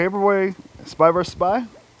 Paperboy. Paperboy. Spy vs. Spy.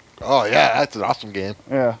 Oh yeah, that's an awesome game.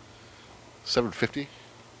 Yeah. $750. Does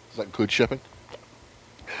that include shipping?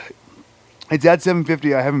 It's at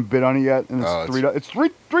 $750. I haven't bid on it yet, and Oh, it's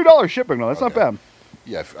 $3 shipping though. That's not Okay. bad.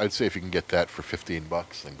 Yeah, I'd say if you can get that for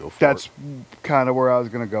 $15, then go for That's it. kind of where I was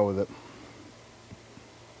gonna go with it.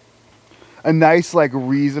 A nice, like,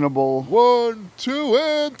 reasonable. 1, 2,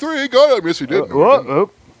 and 3. Got it. Yes, you did. What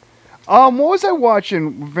was I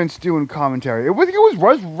watching Vince doing commentary? I think it was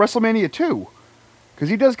WrestleMania 2, because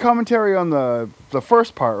he does commentary on the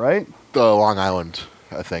first part, right? The Long Island,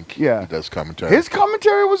 I think. Yeah. He does commentary. His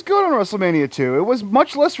commentary was good on WrestleMania 2. It was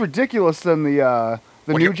much less ridiculous than the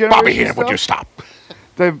new generation Bobby Heenan, stuff. would you stop?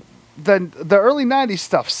 The early '90s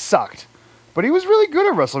stuff sucked, but he was really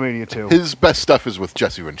good at WrestleMania 2. His best stuff is with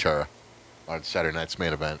Jesse Ventura on Saturday Night's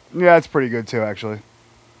Main Event. Yeah, it's pretty good too, actually.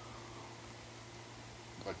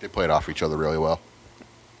 Like, they played off each other really well.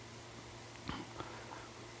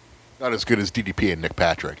 Not as good as DDP and Nick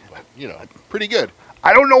Patrick, but, pretty good.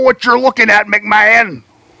 I don't know what you're looking at, McMahon.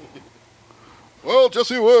 Well,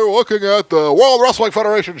 Jesse, we're looking at the World Wrestling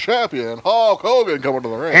Federation champion, Hulk Hogan, coming to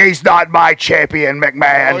the ring. He's not my champion,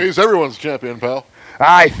 McMahon. Oh, he's everyone's champion, pal.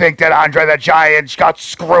 I think that Andre the Giant got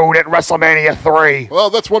screwed at WrestleMania 3. Well,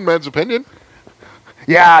 that's one man's opinion.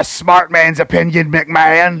 Yeah, smart man's opinion,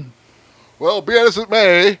 McMahon. Well, be it as it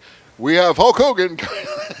may, we have Hulk Hogan.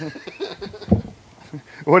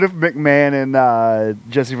 What if McMahon and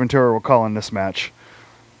Jesse Ventura were calling this match?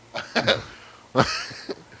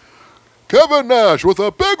 Kevin Nash with a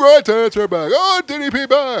big right answer back. Oh, DDP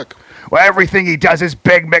back. Well, everything he does is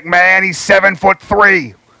big, McMahon. He's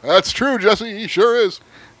 7'3". That's true, Jesse. He sure is.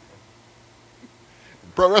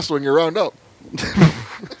 Pro wrestling, you round up.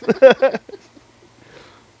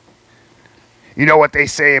 You know what they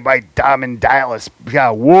say about Diamond Dallas?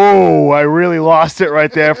 Yeah, whoa, I really lost it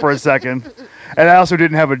right there for a second. And I also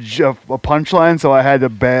didn't have a punchline, so I had to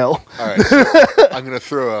bail. All right, so I'm going to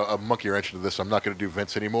throw a monkey wrench into this. I'm not going to do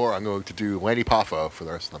Vince anymore. I'm going to do Lanny Poffo for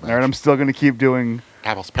the rest of the match. All right, I'm still going to keep doing...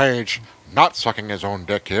 Apple's Page not sucking his own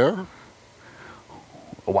dick here.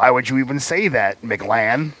 Why would you even say that,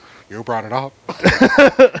 McLan? You brought it up.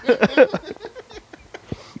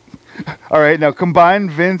 All right, now combine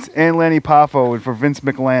Vince and Lanny Poffo for Vince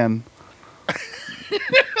McLan.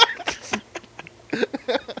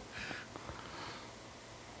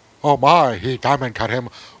 Oh my, he diamond cut him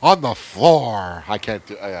on the floor. I can't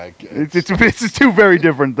do It's two very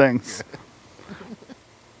different things.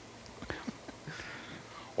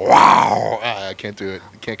 Wow. I can't do it.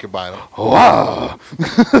 Can't combine them. Wow.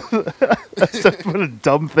 That's what a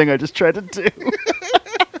dumb thing I just tried to do.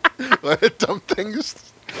 Dumb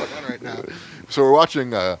things going on right now. So we're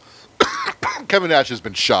watching Kevin Nash has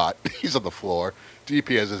been shot. He's on the floor.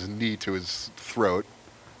 DP has his knee to his throat.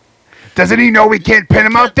 Doesn't he know we can't pin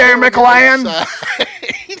him out there, McLan?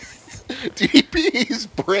 DP's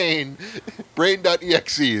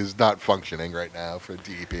brain.exe is not functioning right now for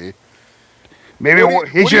DP. Maybe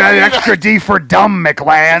he should have an extra D for dumb,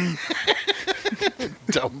 McLan.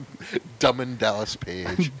 Dumb and Dallas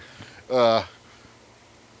Page.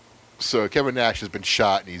 So Kevin Nash has been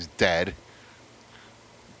shot and he's dead.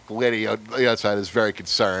 The lady on the outside is very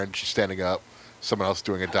concerned. She's standing up. Someone else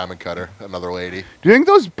doing a diamond cutter. Another lady. Do you think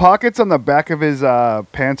those pockets on the back of his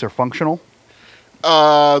pants are functional?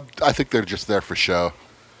 I think they're just there for show.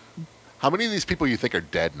 How many of these people you think are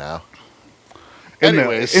dead now?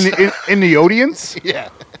 Anyways. In the audience? Yeah.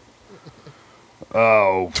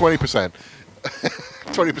 Oh. 20%.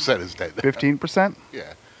 20% is dead. 15%?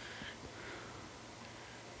 Yeah.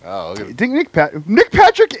 Oh, look at You think Nick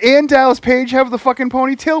Patrick and Dallas Page have the fucking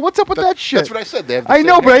ponytail? What's up with that shit? That's what I said. They have the I same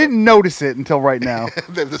know, but I haircut. didn't notice it until right now.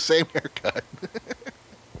 They have the same haircut.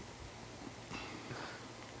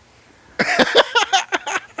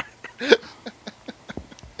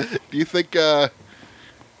 Do you think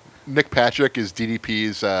Nick Patrick is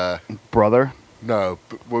DDP's Brother? no,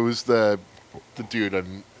 what was the dude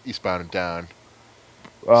on Eastbound and Down?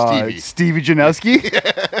 Stevie Janowski?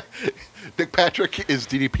 Nick Patrick is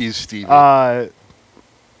DDP's Stevie. I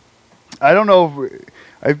don't know.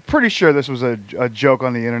 I'm pretty sure this was a joke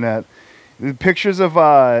on the internet. The pictures of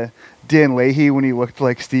Dan Leahy when he looked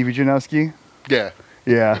like Stevie Janowski. Yeah.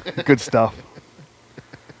 Yeah, good stuff.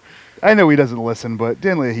 I know he doesn't listen, but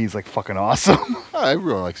Dan Leahy's like fucking awesome. Oh,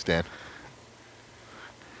 everyone likes Dan.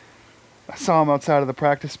 I saw him outside of the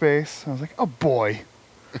practice space. I was like, oh boy,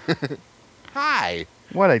 Hi.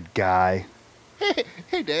 what a guy.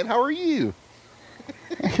 Hey, Dan, how are you?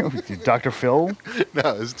 Dr. Phil? No,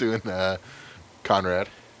 I was doing Conrad.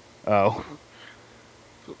 Oh.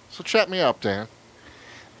 So chat me up, Dan.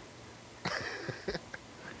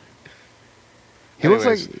 He looks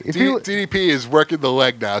Anyways, like if he DDP is working the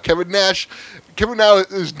leg now. Kevin Nash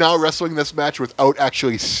is now wrestling this match without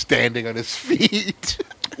actually standing on his feet.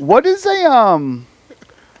 what is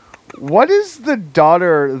the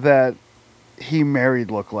daughter that he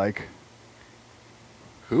married look like?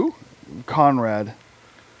 Who? Conrad.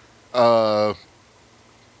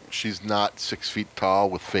 She's not 6 feet tall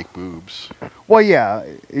with fake boobs. Well, yeah.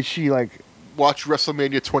 Is she like? Watch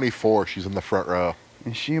WrestleMania 24. She's in the front row.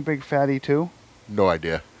 Is she a big fatty too? No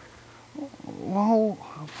idea. Well,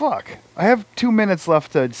 fuck. I have 2 minutes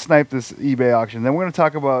left to snipe this eBay auction. Then we're going to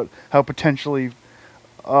talk about how potentially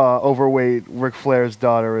overweight Ric Flair's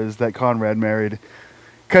daughter is that Conrad married.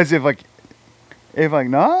 Because if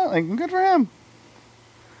nah, like, good for him.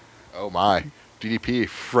 Oh my. DDP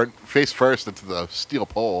face first into the steel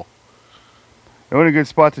pole. That would be a good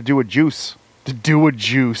spot to do a juice.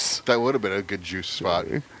 That would have been a good juice spot.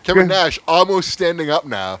 Kevin Nash almost standing up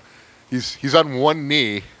now. He's on one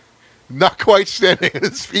knee. Not quite standing on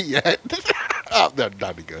his feet yet. Oh, no,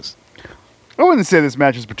 down he goes. I wouldn't say this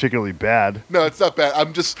match is particularly bad. No, it's not bad.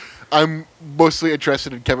 I'm mostly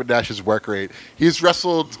interested in Kevin Nash's work rate. He's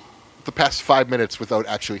wrestled the past 5 minutes without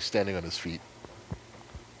actually standing on his feet.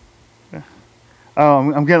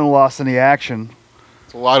 I'm getting lost in the action.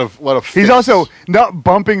 It's a lot of He's fists. also not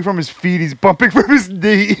bumping from his feet. He's bumping from his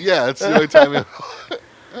knee. Yeah, that's the only time.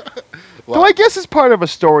 Though I guess it's part of a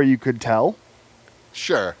story you could tell.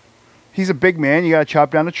 Sure. He's a big man. You got to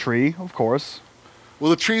chop down a tree, of course. Well,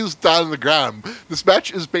 the tree's down on the ground. This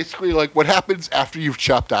match is basically like what happens after you've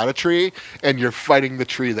chopped down a tree and you're fighting the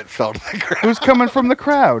tree that fell to the ground. Who's coming from the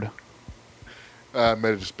crowd? Might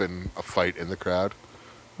have just been a fight in the crowd.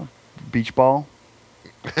 Beach ball?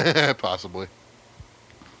 Possibly.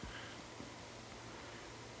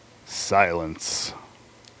 Silence.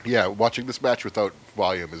 Yeah, watching this match without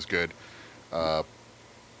volume is good. Don't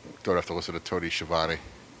have to listen to Tony Schiavone.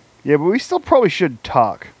 Yeah, but we still probably should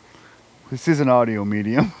talk. This is an audio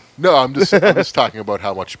medium. No, I'm just talking about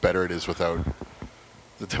how much better it is without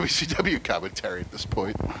the WCW commentary at this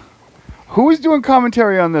point. Who is doing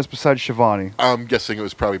commentary on this besides Schiavone? I'm guessing it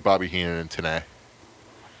was probably Bobby Heenan and Tenay.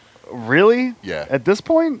 Really? Yeah. At this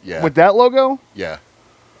point? Yeah. With that logo? Yeah.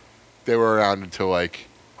 They were around until like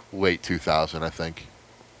late 2000, I think.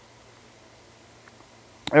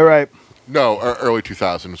 All right. No, early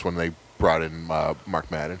 2000 is when they brought in Mark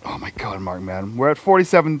Madden. Oh my God, Mark Madden. We're at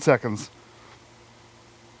 47 seconds.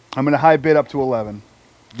 I'm going to high bid up to 11.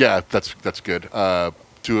 Yeah, that's good.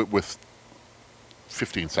 Do it with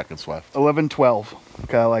 15 seconds left. 11:12.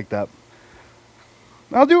 Okay, I like that.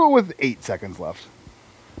 I'll do it with 8 seconds left.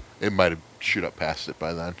 It might have shoot up past it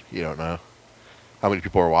by then. You don't know. How many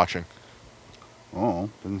people are watching? Oh,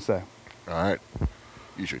 didn't say. All right.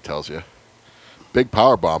 Usually tells you. Big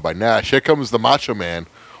power bomb by Nash. Here comes the Macho Man.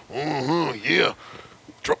 Yeah.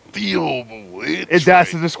 Drop the elbow.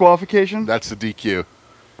 That's the disqualification? That's the DQ.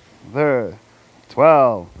 There.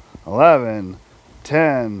 12, 11,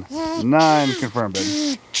 10, 9. Confirmed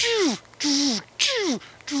it.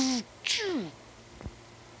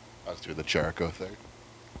 I was doing the Jericho thing.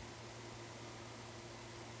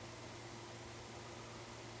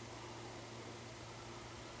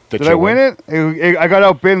 Did I win it? I got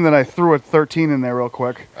outbid and then I threw a 13 in there real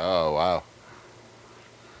quick. Oh, wow.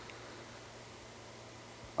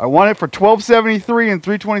 I won it for $12.73 and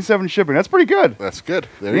 $3.27 shipping. That's pretty good. That's good.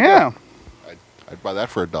 There you Yeah. go. I'd buy that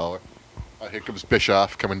for $1. Here comes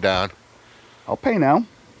Bischoff coming down. I'll pay now.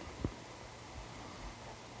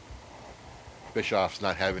 Bischoff's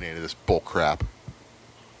not having any of this bull crap.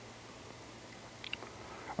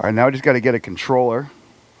 All right, now I just got to get a controller.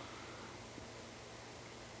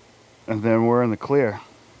 And then we're in the clear.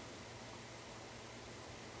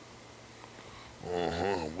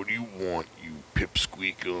 What do you want, you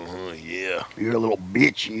pipsqueak? Yeah. You're a little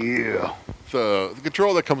bitch, yeah. The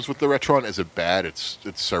controller that comes with the Retron isn't bad. It's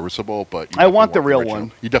serviceable, but I want the real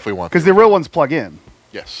one. You definitely want because the real ones plug in.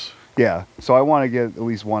 Yes. Yeah, so I want to get at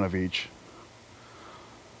least one of each.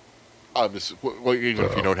 Even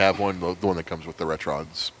if you don't have one, the one that comes with the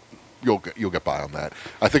Retron's you'll get by on that.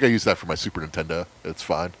 I think I use that for my Super Nintendo. It's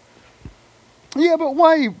fine. Yeah, but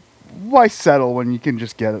why settle when you can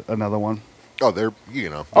just get another one? Oh,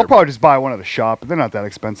 I'll probably just buy one at a shop. They're not that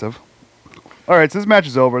expensive. All right, so this match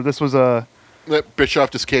is over. This was a...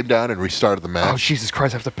 Bischoff just came down and restarted the Oh, match. Jesus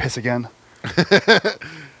Christ, I have to piss again.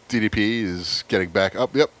 DDP is getting back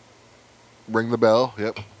up. Yep. Ring the bell.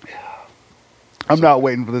 Yep. I'm not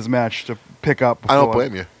waiting for this match to pick up. I don't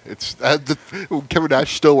blame you. It's Kevin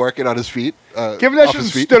Nash still working on his feet. Kevin Nash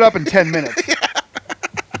hasn't stood up in 10 minutes.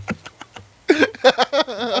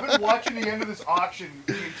 I've been watching the end of this auction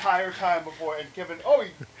the entire time before, and Kevin,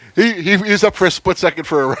 he was up for a split second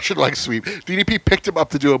for a Russian leg sweep. DDP picked him up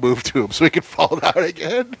to do a move to him so he could fall down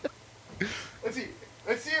again. Let's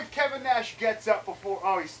see if Kevin Nash gets up before.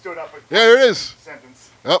 Oh, he stood up. Yeah, there it is. Sentence.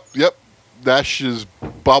 Yep. Nash is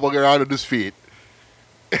bobbling around on his feet.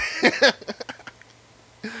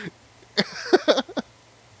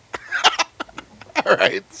 All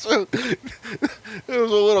right, so it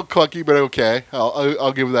was a little clunky, but okay.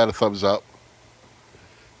 I'll give that a thumbs up.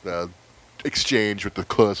 The exchange with the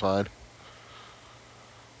clothesline.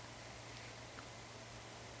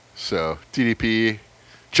 So DDP,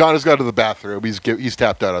 John has gone to the bathroom. He's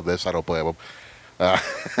tapped out on this. I don't blame him.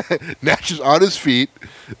 Nash is on his feet,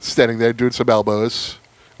 standing there doing some elbows.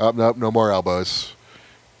 No more elbows.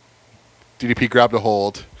 DDP grabbed a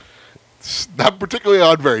hold. It's not particularly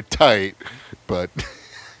on very tight, but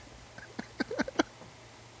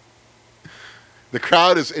the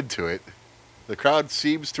crowd is into it. The crowd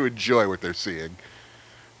seems to enjoy what they're seeing.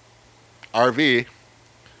 RV,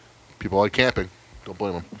 people like camping. Don't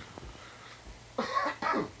blame them.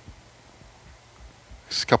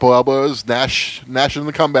 Just a couple elbows. Nash in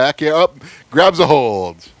the comeback. Yeah, up. Grabs a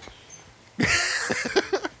hold. You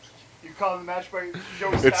calling the match by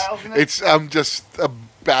Joey Styles in it? I'm just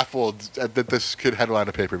baffled that this could headline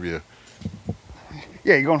a pay-per-view.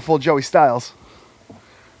 Yeah, you're going full Joey Styles.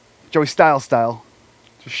 Joey Styles style.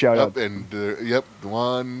 Just shout out. And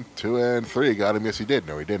 1, 2, and 3 got him. Yes, he did.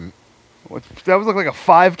 No, he didn't. That was like a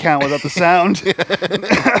 5 count without the sound.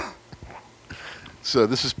 So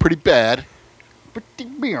this is pretty bad. Pretty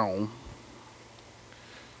bad.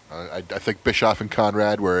 I think Bischoff and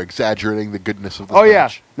Conrad were exaggerating the goodness of this Yeah.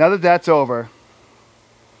 match. Now that that's over.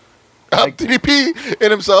 DDP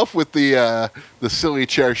in himself with the silly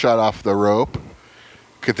chair shot off the rope.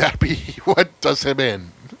 Could that be what does him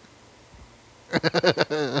in?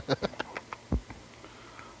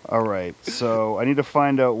 All right, so I need to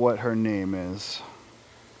find out what her name is.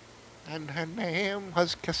 And her name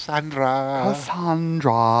was Cassandra.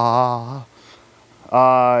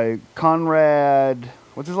 Conrad.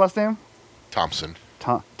 What's his last name? Thompson.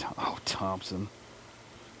 Thompson.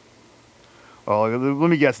 Oh, let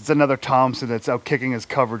me guess. It's another Thompson that's out kicking his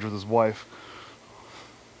coverage with his wife.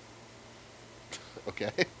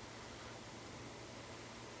 Okay.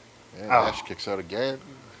 And Nash kicks out again.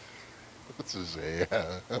 This is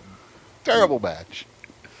a terrible match.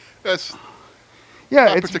 That's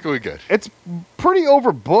not particularly good. It's pretty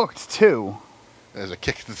overbooked, too. There's a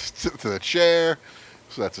kick to the chair.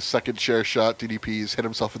 So that's a second chair shot DDP's hit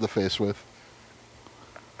himself in the face with.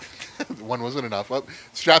 One wasn't enough. Oh,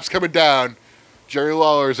 straps coming down. Jerry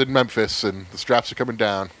Lawler's in Memphis, and the straps are coming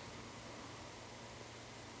down.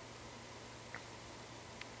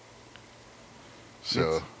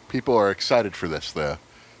 So people are excited for this, though.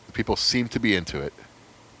 The people seem to be into it.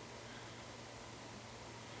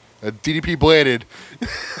 DDP bladed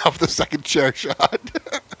off the second chair shot.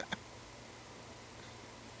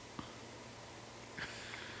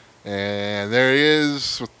 And there he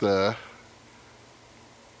is with the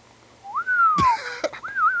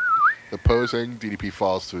the posing. DDP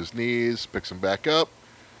falls to his knees, picks him back up.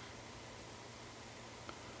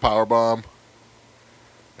 Powerbomb.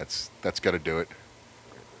 That's got to do it.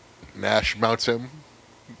 Nash mounts him,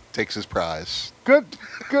 takes his prize. Good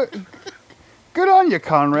on you,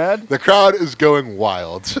 Conrad. The crowd is going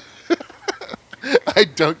wild.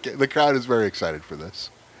 The crowd is very excited for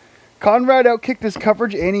this. Conrad outkicked his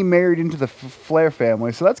coverage, and he married into the Flair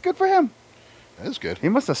family, so that's good for him. That is good. He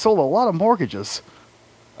must have sold a lot of mortgages.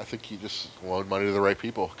 I think he just loaned money to the right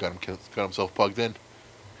people. Got himself plugged in.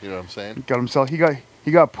 You know what I'm saying?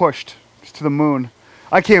 He got pushed to the moon.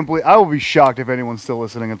 I can't believe. I will be shocked if anyone's still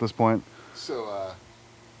listening at this point. So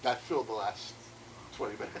that filled the last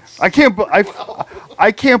 20 minutes.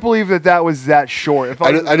 I can't believe that was that short.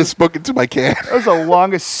 I just spoke into my can. That was the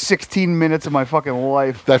longest 16 minutes of my fucking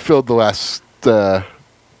life. That filled the last 20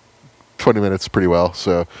 minutes pretty well.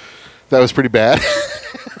 So that was pretty bad.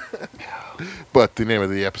 But the name of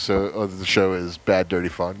the episode of the show is Bad Dirty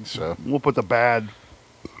Fun. So we'll put the bad.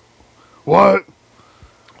 What?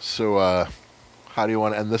 So, how do you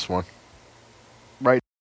want to end this one?